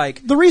thing of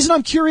like... the reason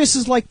I'm curious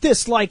is like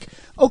this. Like,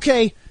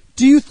 okay,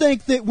 do you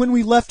think that when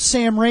we left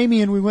Sam Raimi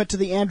and we went to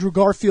the Andrew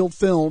Garfield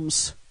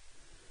films,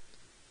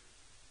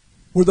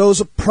 were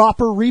those a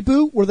proper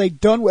reboot? Were they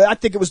done? I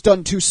think it was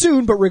done too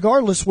soon, but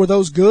regardless, were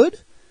those good?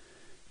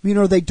 I mean,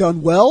 are they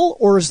done well,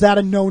 or is that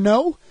a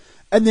no-no?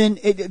 And then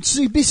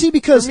see,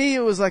 because For me,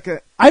 it was like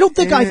a. I don't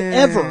think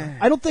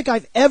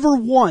I've ever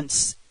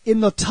once,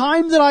 in the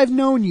time that I've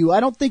known you, I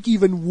don't think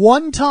even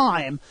one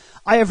time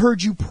I have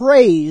heard you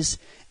praise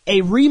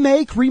a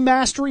remake,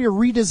 remastery, or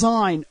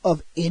redesign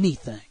of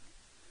anything.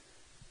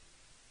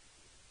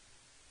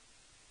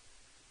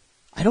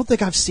 I don't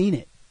think I've seen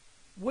it.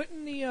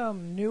 Wouldn't the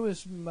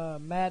newest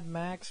Mad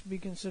Max be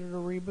considered a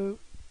reboot?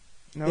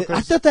 No, I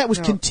 'cause- thought that was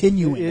no,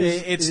 continuing.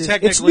 It's is.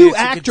 technically It's new it's a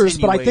actors,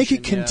 but I think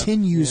it continuation, yeah.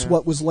 continues Yeah.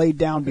 what was laid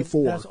down Okay,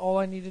 before. That's all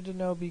I needed to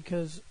know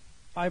because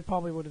I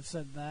probably would have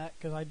said that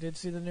because I did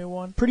see the new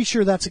one. Pretty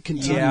sure that's a Yeah,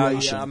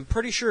 continuation. I'm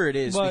pretty sure it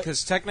is But-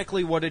 because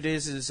technically what it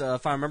is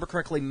if I remember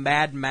correctly,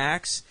 Mad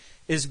Max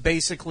is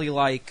basically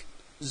like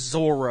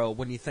Zorro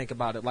when you think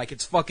about it. Like it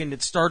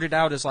started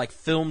out as like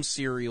film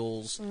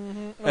serials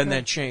and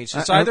then changed.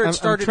 It's either it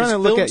started I'm trying as to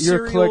look film at your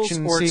serials collection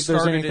and or see it if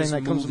there's started anything as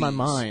that comes to my movies.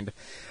 mind.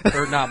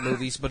 Or not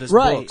movies, but as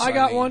Right. books. I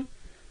got mean. one.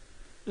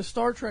 The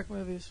Star Trek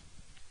movies.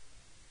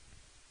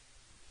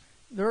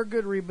 They're a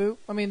good reboot.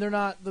 I mean, they're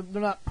not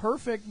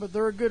perfect, but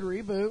they're a good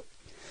reboot.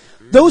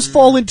 Those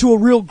fall into a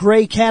real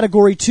gray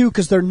category, too,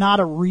 because they're not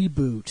a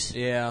reboot.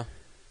 Yeah.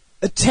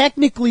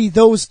 Technically,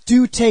 those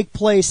do take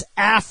place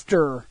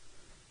after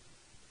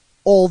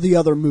all the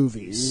other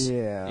movies.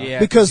 Yeah.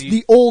 Because 'cause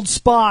the old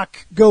Spock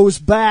goes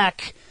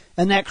back,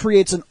 and that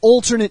creates an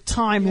alternate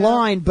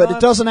timeline, but it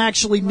doesn't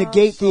actually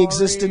negate the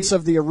existence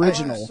of the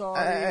original.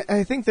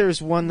 I think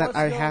there's one that Let's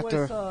I go have with,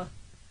 to.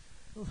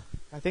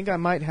 I think I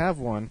might have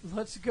one.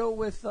 let's go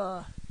with.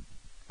 I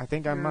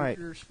think I might,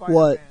 Your Spider-Man.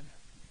 What?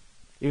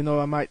 even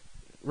though I might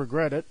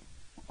regret it.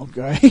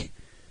 Okay.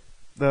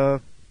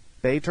 The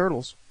Bay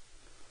Turtles.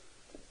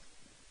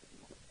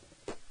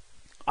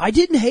 I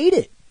didn't hate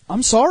it.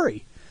 I'm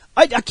sorry.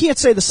 I can't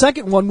say the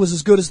second one was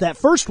as good as that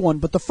first one,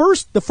 but the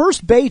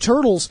first Bay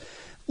Turtles,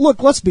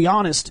 look, let's be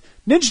honest,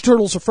 Ninja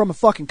Turtles are from a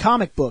fucking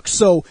comic book,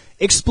 so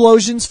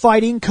explosions,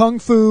 fighting, kung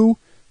fu,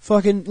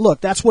 fucking,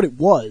 look, that's what it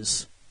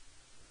was.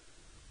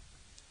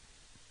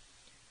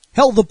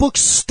 Hell, the book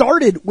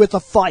started with a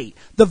fight.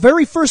 The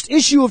very first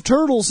issue of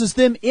Turtles is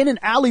them in an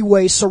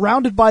alleyway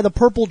surrounded by the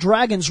purple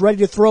dragons ready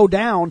to throw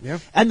down, Yeah.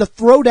 and the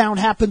throwdown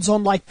happens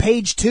on like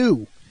page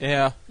 2.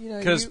 Yeah, You know,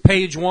 because you-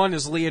 page 1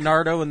 is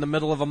Leonardo in the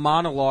middle of a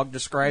monologue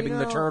describing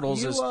the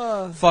turtles as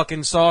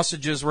fucking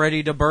sausages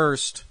ready to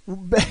burst.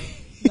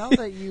 Now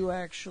that you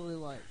actually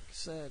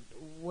said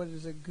what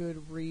is a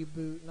good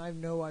reboot, and I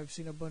know I've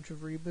seen a bunch of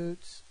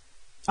reboots.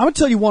 I'm gonna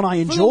tell you one I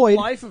For enjoyed.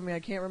 the life of me, I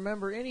can't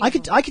remember any. I of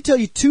could them. tell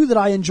you two that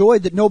I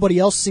enjoyed that nobody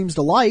else seems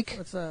to like.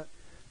 What's that?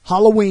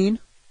 Halloween.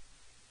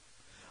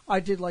 I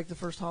did like the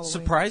first Halloween.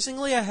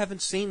 Surprisingly, I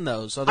haven't seen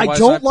those. I Otherwise,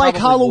 don't like probably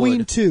Halloween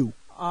would. 2.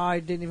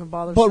 I didn't even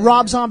bother. But seeing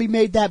Rob it. Zombie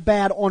made that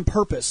bad on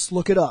purpose.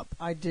 Look it up.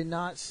 I did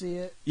not see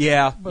it.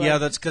 Yeah, But yeah, I-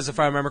 that's because if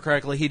I remember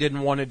correctly, he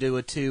didn't want to do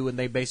it too, and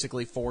they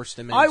basically forced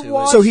him I into it.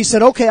 watched- So he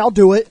said, "Okay, I'll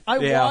do it." I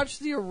Yeah.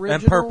 watched the original.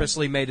 And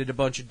purposely made it a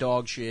bunch of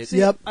dog shit. See,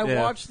 Yep. I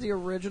Yeah. watched the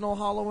original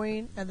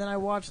Halloween, and then I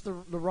watched the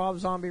Rob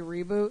Zombie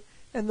reboot.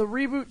 And the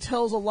reboot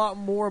tells a lot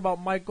more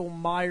about Michael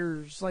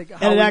Myers, like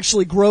how And it he-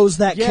 actually grows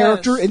that Yes,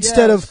 character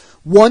instead yes. of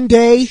one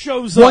day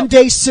Shows one up.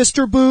 day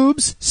sister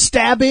boobs,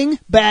 stabbing,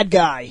 bad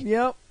guy.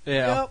 Yep.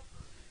 Yeah.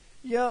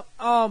 Yep.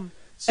 And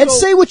so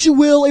say what you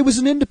will, it was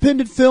an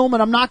independent film,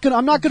 and I'm not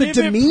gonna give it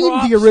demean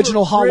props the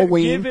original for-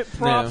 Halloween. Give it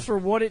props Yeah. for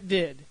what it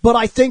did. But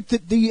I think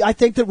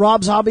that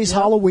Rob Zombie's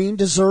Halloween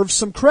deserves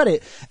some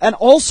credit. And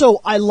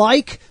also, I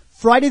like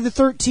Friday the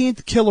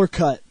 13th Killer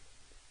Cut.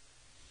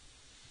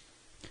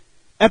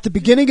 At the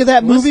beginning of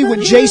that movie,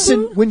 when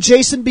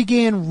Jason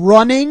began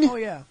running, Oh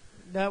yeah,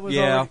 that was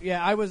Yeah. already,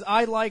 yeah.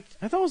 I liked.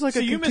 I thought it was like So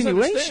a you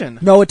continuation.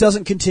 no, it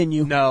doesn't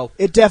continue. No.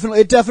 It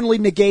definitely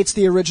negates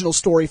the original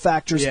story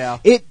factors. Yeah.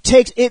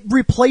 It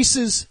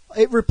replaces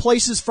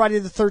Friday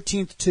the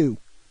 13th 2.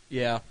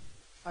 Yeah.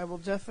 I will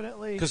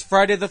definitely. Because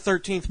Friday the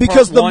 13th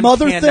Because part the one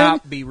mother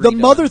cannot thing, be the redone.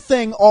 mother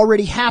thing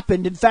already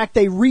happened. In fact,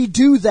 they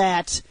redo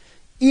that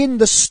in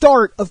the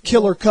start of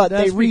Killer Cut.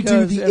 They That's redo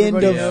because the end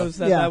everybody of knows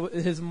that, yeah.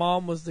 his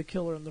mom was the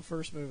killer in the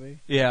first movie.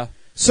 Yeah.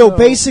 So So-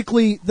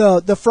 basically,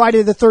 the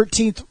Friday the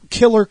 13th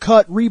Killer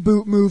Cut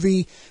reboot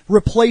movie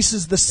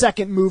replaces the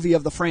second movie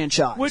of the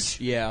franchise. Which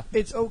Yeah.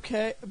 it's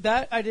okay.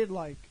 That I did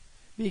like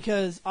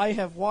because I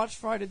have watched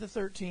Friday the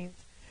 13th,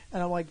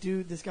 and I'm like,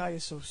 dude, this guy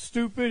is so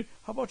stupid.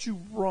 How about you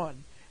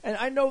run? And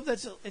I know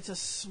it's a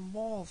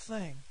small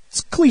thing,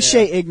 it's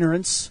cliche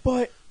ignorance.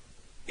 but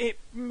it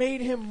made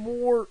him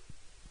more.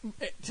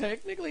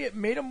 Technically, it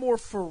made him more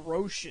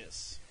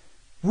ferocious.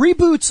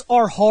 Reboots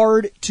are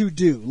hard to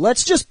do.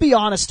 Let's just be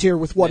honest here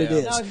with what it Yeah.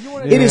 is. Now, if you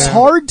wanna It is Yeah.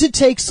 hard to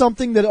take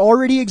something that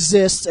already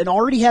exists and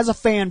already has a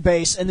fan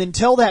base and then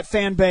tell that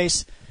fan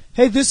base,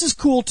 hey, this is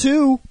cool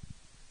too.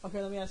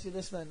 Okay, let me ask you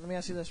this then. Let me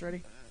ask you this.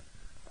 Ready?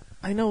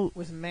 I know.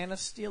 Was Man of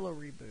Steel a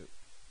reboot?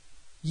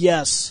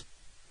 Yes.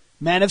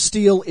 Man of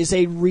Steel is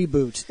a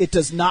reboot. It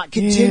does not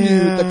continue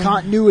Yeah. the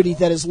continuity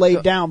that is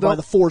laid down by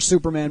the 4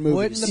 Superman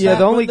Wouldn't movies. the Yeah, fact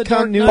the when only the Dark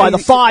continuity- By the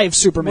Knight- 5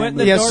 Superman when the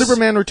movies. Yeah, Dark-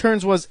 Superman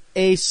Returns was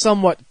a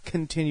somewhat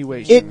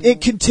continuation.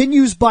 It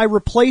continues by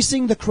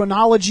replacing the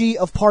chronology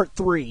of Part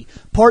 3.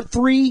 Part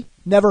 3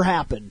 never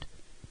happened.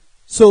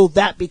 So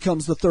that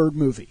becomes the third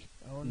movie.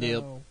 Oh no,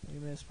 Yep. you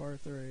missed part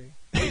 3.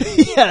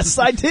 Yes,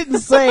 I didn't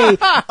say.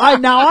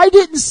 I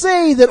didn't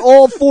say that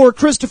all 4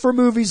 Christopher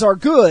movies are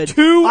good.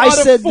 Two I out of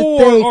said 4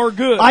 that they are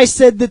good. I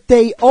said that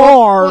they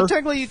are Well,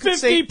 technically, you could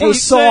say 50%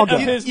 saga.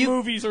 of his You-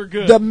 movies are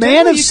good. the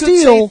Man of technically you could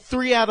say Steel.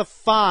 3 out of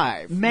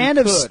 5. Man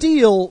You of could.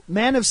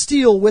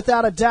 Steel,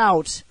 without a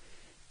doubt,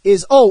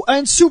 is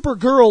and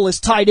Supergirl is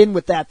tied in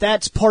with that.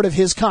 That's part of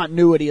his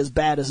continuity, as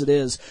bad as it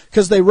is,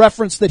 because they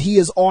reference that he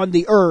is on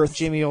the Earth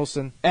Jimmy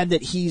Olsen and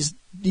that he's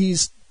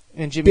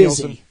and Jimmy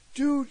busy. Olsen.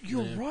 Dude,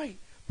 you're right.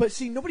 But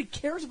see, nobody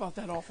cares about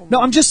that awful movie.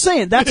 No, I'm just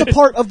saying that's a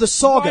part of the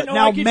saga. I know,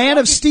 Now, I get you, Man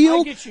I of get-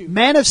 Steel, I get you.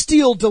 Man of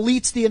Steel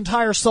deletes the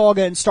entire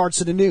saga and starts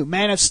it anew.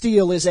 Man of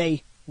Steel is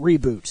a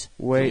reboot.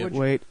 Wait.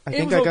 I it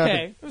think was I got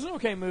okay. it. It was an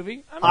okay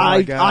movie. I, mean, my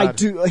I God.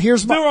 do.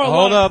 Here's my. there were a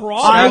Hold lot up. of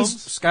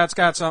problems. Scott's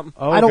got something.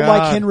 Oh, I don't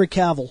like God. Henry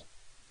Cavill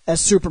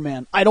as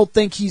Superman. I don't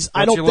think he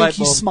your light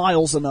bulb?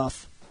 smiles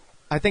enough.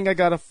 I think I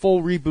got a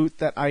full reboot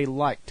that I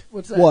liked.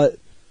 What's that? What?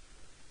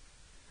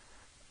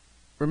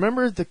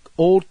 Remember the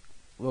old?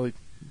 Well,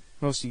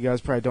 most of you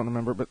guys probably don't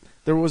remember, but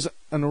there was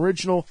an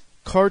original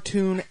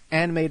cartoon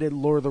animated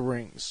Lord of the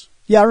Rings.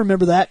 Yeah, I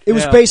remember that. It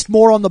was Yeah. based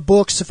more on the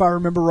books, if I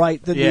remember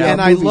right, than Yeah. the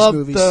And I movies. loved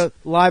movies. the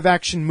live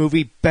action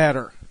movie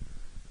better.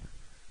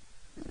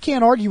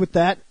 Can't argue with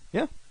that.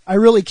 Yeah. I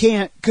really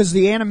can't, because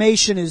the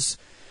animation is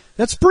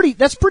that's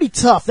pretty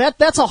tough.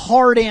 That's a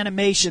hard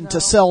animation to No.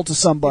 sell to If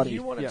somebody.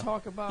 you want to Yeah.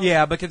 talk about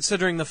Yeah, but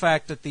considering the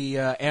fact that the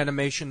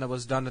animation that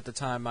was done at the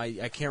time, I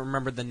can't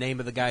remember the name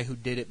of the guy who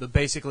did it, but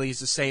basically he's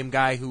the same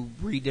guy who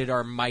redid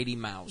our Mighty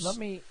Mouse. let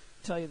me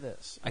tell you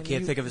this. I When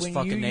can't you- think of his when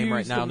fucking you name right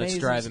used now, and it's Amazing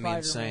driving me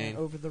Spider-Man insane.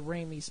 Over the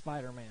Raimi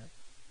Spider-Man,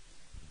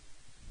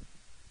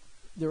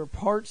 there were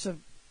parts of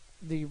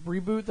the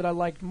reboot that I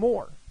liked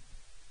more.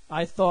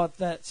 I thought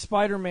that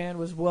Spider-Man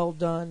was well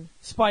done.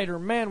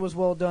 Spider-Man was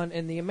well done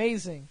in the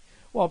Amazing,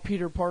 while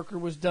Peter Parker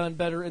was done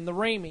better in the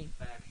Raimi.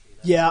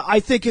 Yeah, I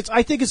think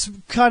it's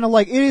kind of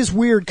like it is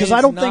weird because It I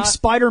is don't think not-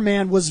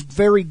 Spider-Man was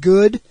very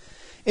good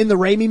in the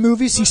Raimi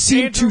movies. He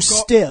seemed Andrew too Gar-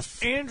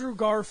 stiff. Andrew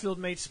Garfield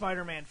made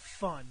Spider-man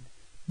fun.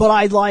 But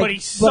I But he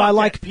like, sucked I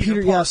like at Peter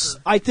Peter. Yes,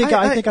 Parker. I think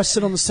I- I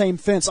sit on the same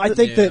fence. I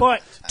think Yeah. that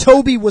But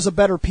Toby was a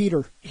better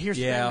Peter. here's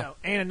the Yeah. thing, though.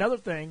 And another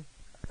thing,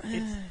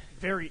 it's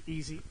very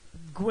easy.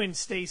 Gwen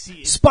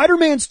Stacy is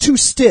Spider-Man's too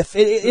stiff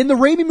in the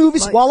Raimi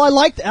movies. While I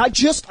liked,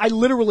 I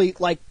literally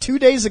like 2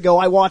 days ago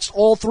I watched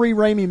all 3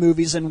 Raimi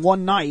movies in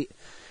one night,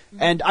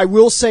 and I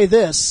will say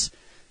this: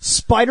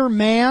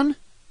 Spider-Man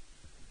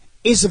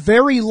is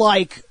very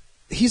like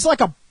he's like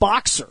a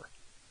boxer.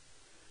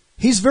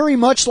 He's very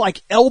much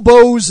like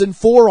elbows and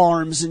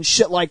forearms and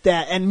shit like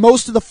that. And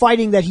most of the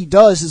fighting that he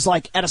does is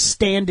like at a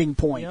standing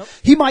point. Yep.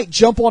 He might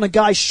jump on a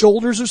guy's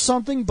shoulders or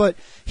something, but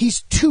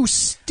he's too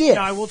stiff.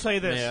 Now, I will tell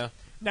you this. Yeah.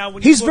 Now,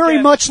 when He's you look very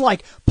at, much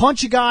like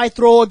punch a guy,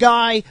 throw a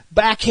guy,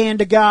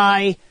 backhand a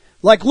guy.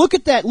 Like look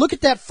at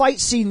that fight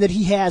scene that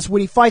he has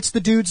when he fights the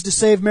dudes to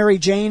save Mary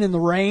Jane in the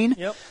rain.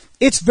 Yep.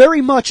 It's very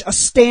much a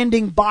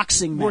standing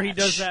boxing match. where he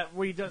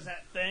does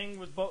that thing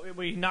with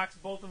where he knocks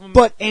both of them.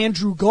 But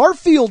Andrew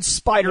Garfield's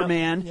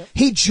Spider-Man, Yep.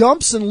 he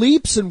jumps and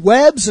leaps and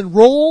webs and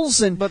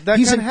rolls, and But that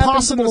he's kind of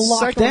happens in impossible the to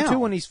lock second one, down. too,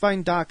 when he's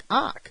fighting Doc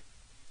Ock.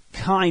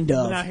 Kind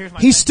of. Now, here's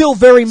my He's thing. still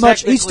very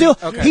much. He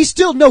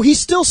Technically,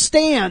 still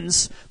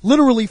stands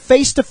literally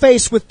face to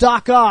face with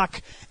Doc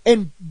Ock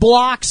and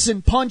blocks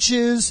and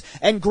punches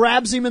and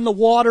grabs him in the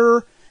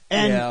water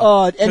and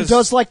Yeah. and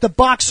does like the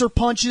boxer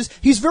punches.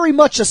 He's very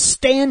much a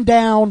stand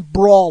down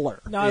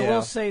brawler. Now, I Yeah.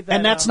 will say that.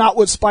 And that's not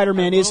what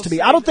Spider-Man I is will to me.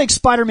 say I don't that- think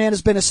Spider-Man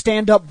has been a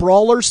stand-up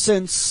brawler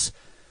since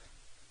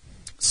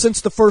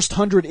the first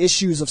 100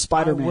 issues of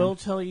Spider-Man. I will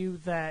tell you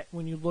that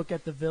when you look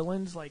at the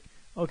villains, like,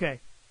 okay,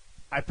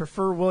 I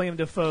prefer William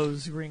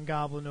Dafoe's Green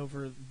Goblin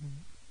over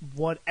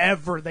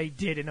whatever they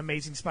did in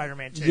Amazing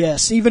Spider-Man 2.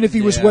 Yes, even if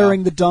he was Yeah.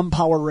 wearing the dumb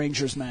Power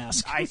Rangers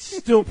mask. I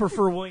still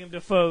prefer William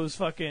Dafoe's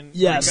fucking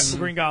Yes.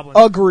 Green Goblin.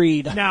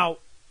 Agreed. Now,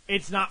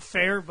 it's not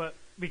fair, but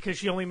because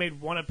she only made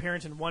one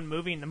appearance in one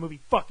movie and the movie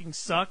fucking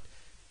sucked,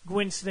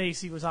 Gwen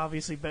Stacy was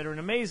obviously better and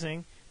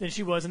amazing than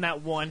she was in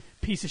that one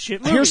piece of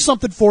shit movie. Here's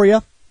something for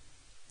you.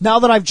 Now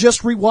that I've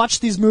just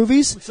rewatched these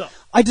movies, What's up?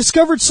 I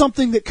discovered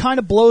something that kind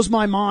of blows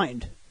my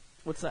mind.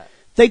 What's that?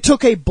 They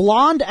took a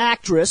blonde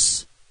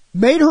actress,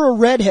 made her a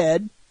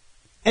redhead,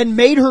 and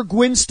made her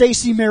Gwen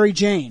Stacy Mary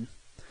Jane.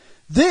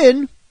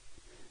 Then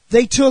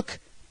they took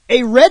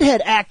a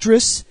redhead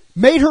actress,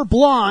 made her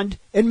blonde,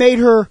 and made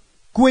her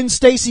Gwen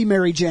Stacy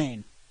Mary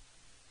Jane.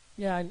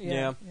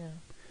 Yeah.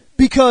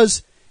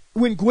 Because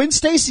when Gwen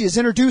Stacy is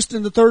introduced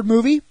in the third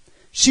movie,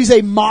 she's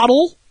a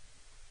model.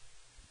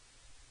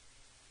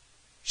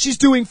 She's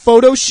doing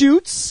photo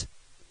shoots.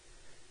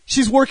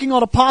 She's working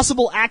on a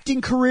possible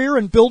acting career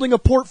and building a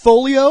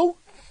portfolio.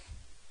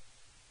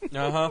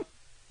 Uh-huh.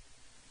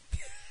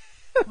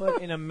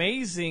 But in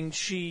Amazing,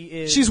 she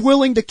is. She's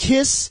willing to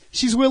kiss.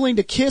 She's willing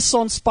to kiss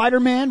on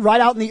Spider-Man right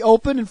out in the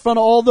open in front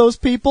of all those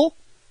people.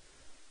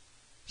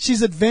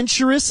 She's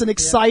adventurous and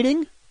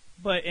exciting.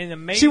 But in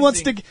Amazing,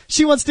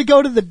 She wants to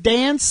go to the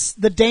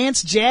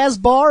dance jazz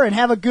bar and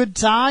have a good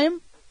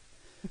time.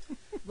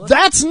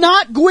 That's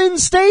not Gwen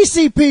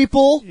Stacy,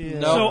 people.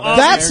 No, So,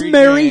 That's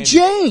Mary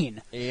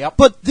Jane. Yep.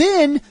 But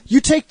then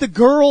you take the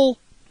girl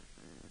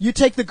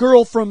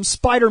from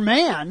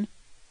Spider-Man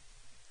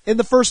in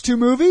the first two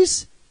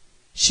movies.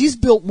 She's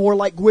built more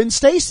like Gwen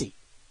Stacy.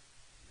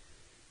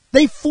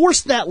 They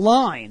forced that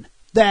line,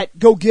 that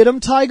 "go get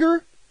 'em,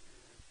 Tiger,"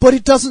 but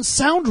it doesn't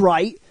sound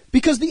right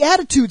because the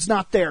attitude's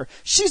not there.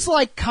 She's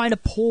like kind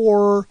of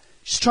poor.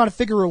 She's trying to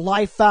figure her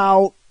life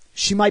out.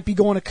 She might be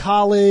going to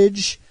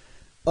college.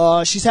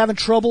 She's having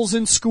troubles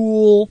in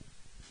school.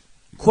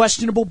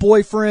 Questionable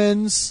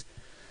boyfriends.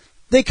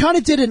 They kind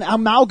of did an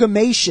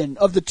amalgamation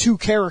of the two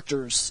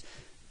characters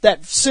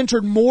that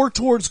centered more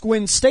towards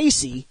Gwen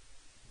Stacy.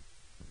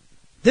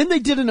 Then they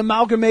did an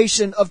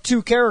amalgamation of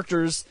two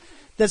characters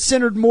that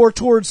centered more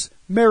towards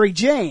Mary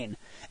Jane.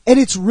 And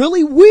it's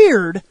really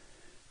weird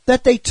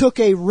that they took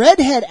a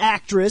redhead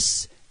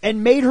actress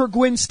and made her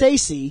Gwen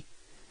Stacy,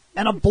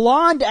 and a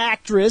blonde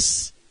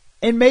actress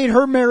and made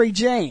her Mary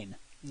Jane.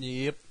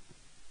 Yep.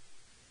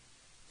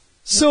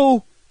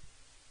 So,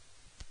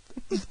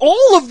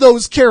 all of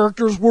those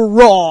characters were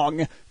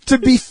wrong, to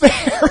be fair.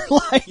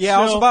 Yeah,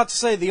 I was about to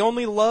say, the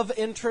only love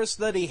interest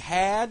that he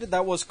had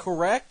that was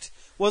correct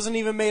wasn't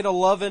even made a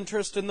love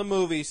interest in the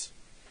movies.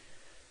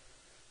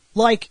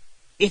 Like,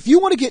 if you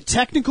want to get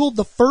technical,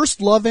 the first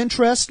love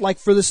interest, like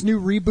for this new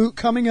reboot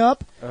coming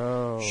up,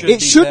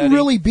 it shouldn't Betty.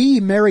 really be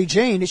Mary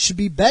Jane, it should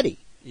be Betty.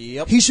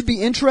 Yep. He should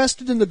be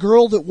interested in the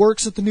girl that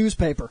works at the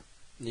newspaper,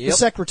 the Yep.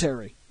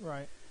 secretary,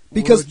 right.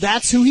 because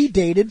that's who he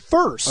dated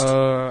first.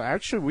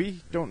 Actually, we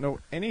don't know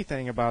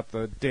anything about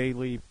the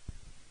Daily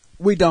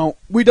We don't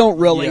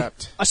really.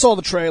 yet. I saw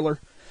the trailer.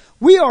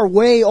 We are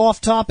way off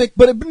topic,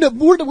 but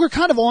we're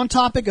kind of on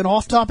topic and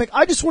off topic.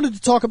 I just wanted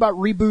to talk about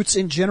reboots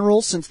in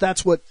general, since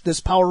that's what this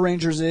Power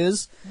Rangers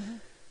is. Mm-hmm.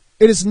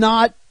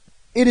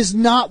 It is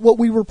not what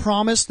we were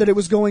promised that it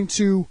was going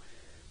to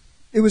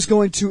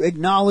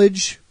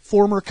acknowledge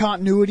former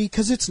continuity,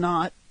 because it's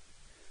not.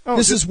 Oh,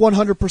 This is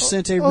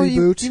 100% a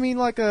reboot. You mean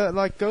like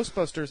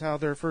Ghostbusters? How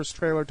their first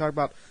trailer talked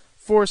about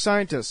 4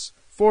 scientists,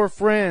 4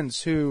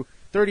 friends who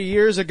 30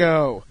 years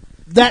ago.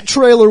 That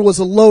trailer was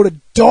a load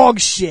of dog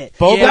shit.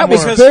 That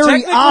was because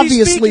very technically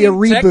obviously a speaking-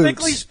 reboot.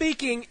 Technically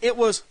speaking, it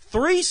was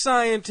 3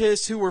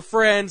 scientists who were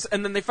friends,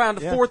 and then they found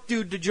a Yeah. 4th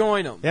dude to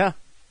join them. Yeah.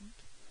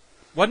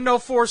 Wasn't no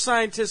 4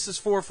 scientists as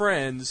 4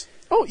 friends.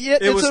 Oh yeah,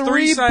 It was a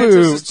 3 reboot.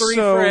 scientists as 3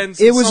 so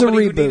friends. It and was a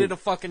somebody who reboot. needed a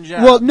fucking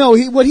job. Well, no,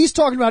 what he's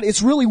talking about,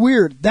 it's really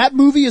weird. That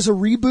movie is a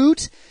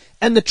reboot,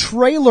 and the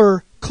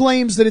trailer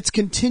claims that it's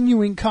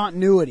continuing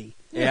continuity.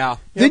 Yeah.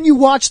 Then you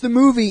watch the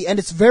movie, and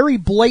it's very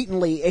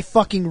blatantly a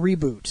fucking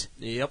reboot.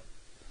 Yep.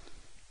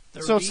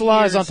 So it's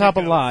lies on top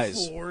of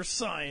lies. For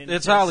science,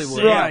 It's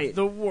Hollywood. Right.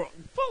 The world.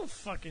 Bull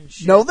fucking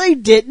shit. No, they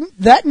didn't.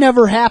 That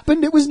never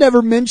happened. It was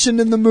never mentioned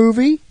in the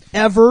movie,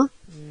 ever.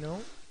 No.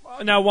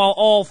 Now, while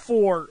all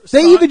four,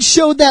 They even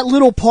showed that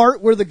little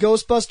part where the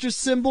Ghostbusters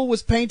symbol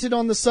was painted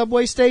on the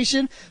subway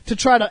station to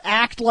try to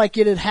act like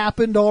it had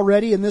happened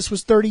already and this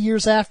was 30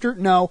 years after.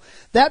 No,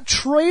 the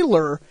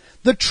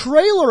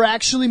trailer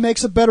actually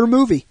makes a better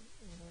movie.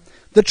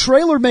 The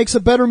trailer makes a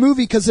better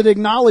movie because it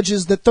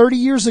acknowledges that 30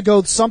 years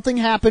ago something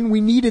happened,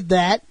 we needed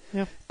that,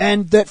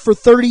 and that for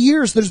 30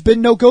 years there's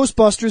been no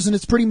Ghostbusters and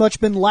it's pretty much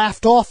been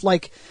laughed off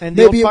like And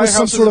the maybe it old was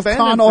some firehouse sort is of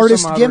abandoned con for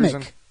artist some odd gimmick.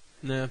 reason.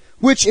 Yeah.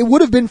 Which it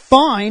would have been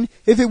fine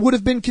if it would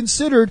have been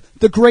considered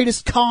the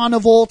greatest con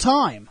of all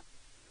time.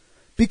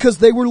 Because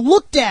they were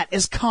looked at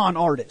as con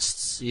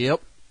artists. Yep.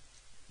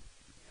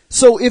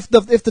 So if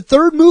the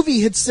third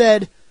movie had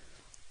said,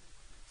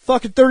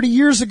 fucking 30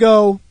 years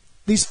ago,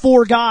 these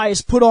four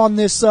guys put on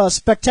this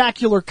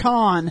spectacular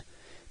con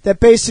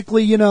that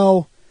basically,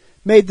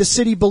 made the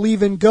city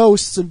believe in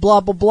ghosts and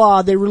blah blah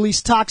blah. They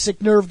released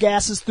toxic nerve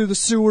gases through the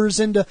sewers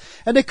and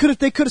they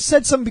could have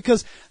said something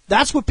because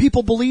that's what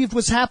people believed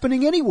was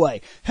happening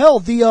anyway. Hell,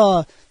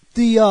 the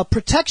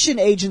protection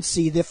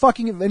agency, the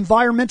fucking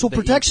environmental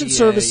protection EPA,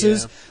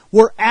 services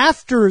were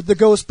after the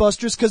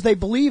Ghostbusters because they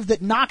believed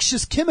that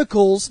noxious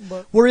chemicals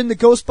were in the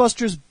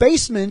Ghostbusters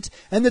basement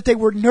and that they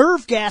were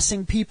nerve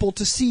gassing people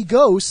to see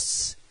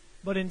ghosts.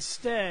 But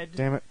instead,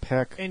 Damn it,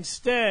 Peck.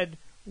 Instead,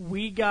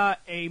 we got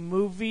a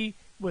movie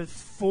with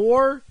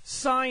 4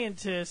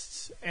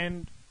 scientists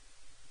and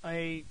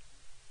a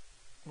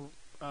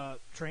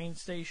train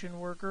station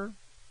worker,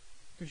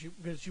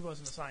 because she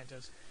wasn't a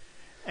scientist,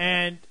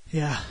 and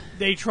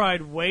they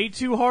tried way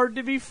too hard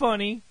to be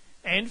funny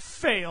and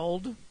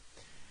failed.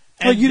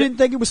 Oh, you didn't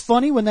think it was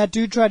funny when that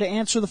dude tried to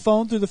answer the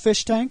phone through the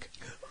fish tank?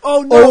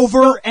 Oh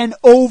no! And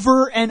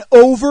over and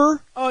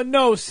over.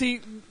 No. See,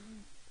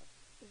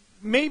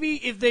 maybe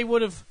if they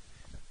would have,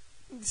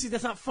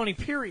 that's not funny.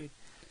 Period.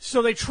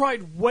 So they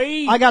tried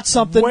I got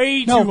something.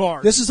 way too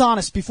hard. This is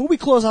honest. Before we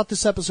close out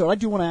this episode, I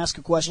do want to ask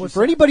a question.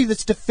 For anybody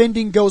that's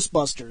defending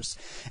Ghostbusters,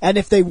 and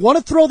if they want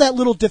to throw that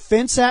little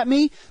defense at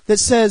me that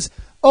says,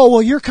 oh,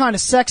 well, you're kind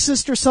of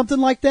sexist or something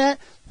like that,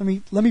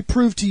 let me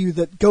prove to you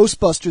that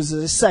Ghostbusters is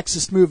a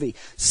sexist movie.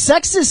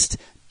 Sexist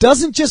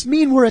doesn't just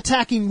mean we're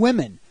attacking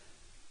women.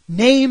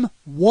 Name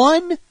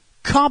one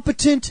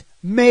competent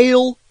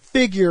male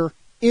figure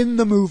in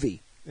the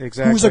movie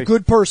Exactly. who's a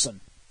good person.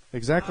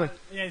 Exactly.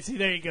 See,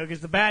 there you go.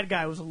 Because the bad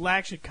guy was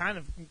actually kind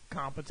of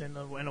competent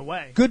in a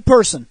way. Good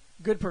person.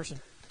 Good person.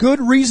 Good,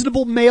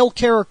 reasonable male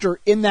character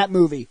in that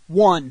movie.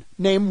 One.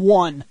 Name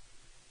one.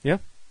 Yeah,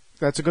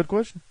 that's a good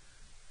question.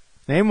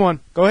 Name one.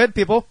 Go ahead,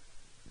 people.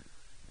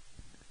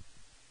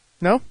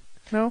 No?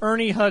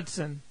 Ernie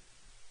Hudson.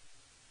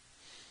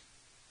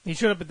 He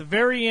showed up at the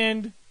very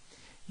end.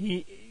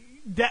 You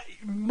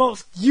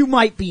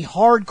might be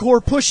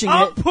hardcore pushing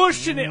I'm it.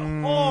 pushing it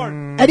hard.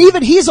 And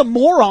even he's a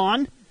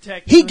moron.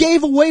 Technically. He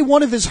gave away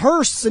one of his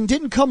hearses and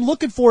didn't come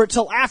looking for it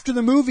till after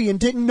the movie and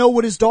didn't know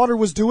what his daughter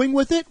was doing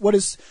with it, what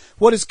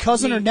his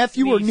cousin or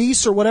nephew or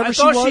niece or whatever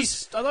she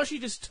was. I thought she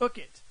just took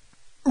it.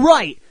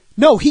 Right.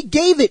 No, he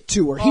gave it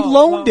to her. He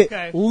loaned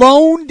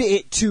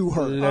it to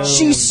her. Loaned.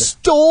 She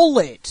stole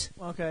it.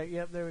 Okay,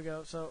 yep, there we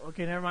go. So,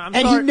 okay, never mind.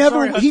 And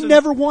he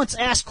never once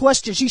asked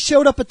questions. He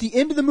showed up at the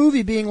end of the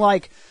movie being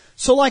like,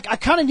 I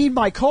kind of need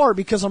my car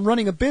because I'm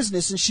running a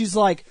business. And she's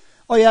like,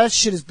 oh yeah, that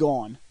shit is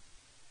gone.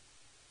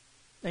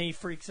 And he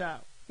freaks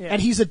out. Yeah.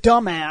 And he's a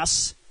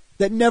dumbass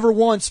that never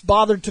once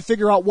bothered to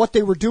figure out what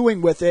they were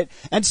doing with it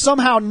and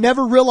somehow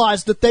never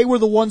realized that they were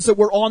the ones that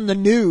were on the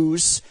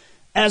news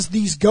as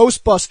these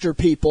Ghostbuster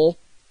people.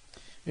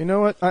 You know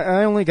what?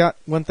 I only got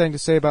one thing to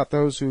say about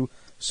those who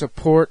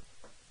support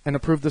and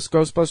approve this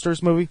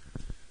Ghostbusters movie.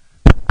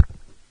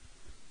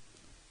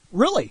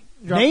 Really?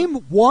 Name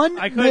one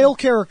male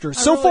character.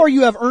 So far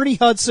you have Ernie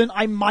Hudson.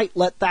 I might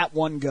let that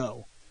one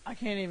go. I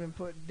can't even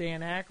put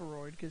Dan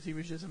Aykroyd because he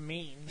was just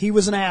mean. He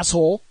was an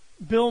asshole.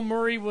 Bill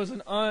Murray was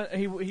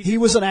he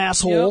was an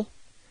asshole. Yep.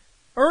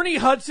 Ernie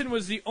Hudson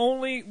was the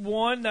only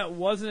one that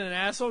wasn't an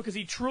asshole because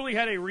he truly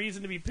had a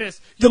reason to be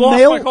pissed. You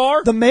lost my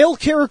car? The male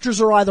characters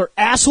are either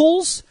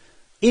assholes,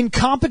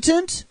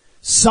 incompetent,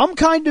 some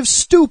kind of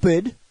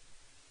stupid.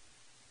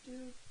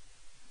 Dude,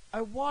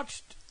 I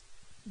watched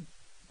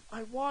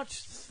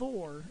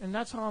Thor, and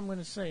that's how I'm going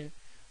to say it.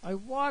 I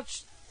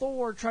watched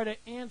Thor try to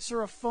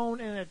answer a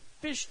phone in a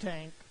fish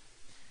tank.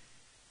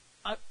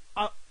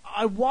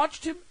 I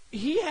watched him.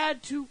 He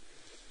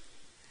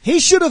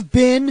should have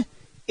been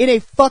in a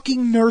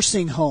fucking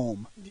nursing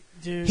home.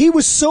 Dude. He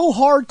was so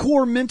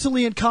hardcore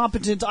mentally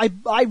incompetent,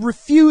 I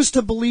refuse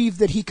to believe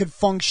that he could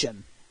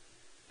function.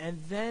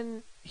 And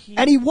then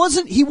he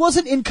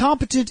wasn't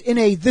incompetent in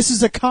a this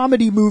is a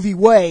comedy movie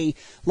way.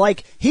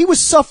 Like, he was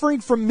suffering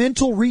from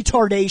mental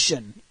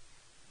retardation.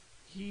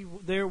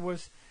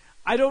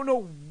 I don't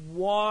know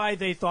why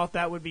they thought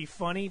that would be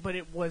funny, but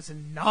it was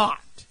not.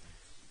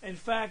 In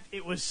fact,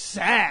 it was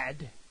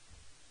sad.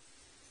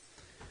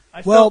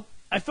 I Well,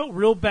 felt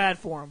real bad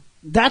for him.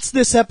 That's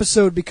this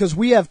episode because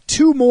we have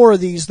 2 more of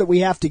these that we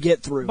have to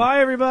get through. Bye,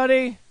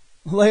 everybody.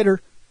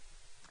 Later.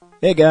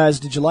 Hey guys,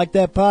 did you like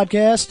that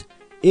podcast?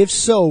 If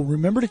so,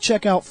 remember to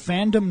check out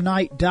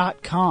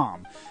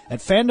fandomnight.com. At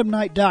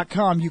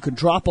fandomnight.com, you can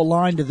drop a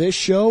line to this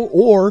show,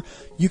 or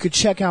you could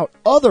check out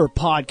other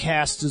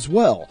podcasts as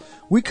well.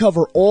 We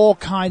cover all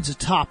kinds of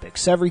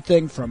topics,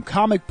 everything from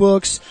comic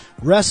books,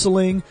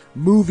 wrestling,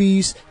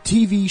 movies,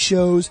 TV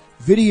shows,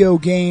 video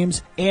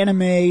games,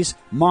 animes,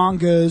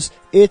 mangas.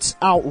 It's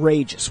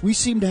outrageous. We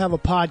seem to have a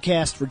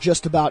podcast for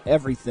just about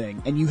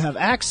everything, and you have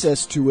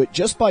access to it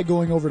just by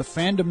going over to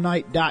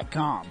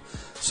fandomnight.com.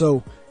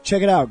 So,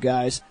 check it out,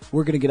 guys.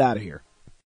 We're going to get out of here.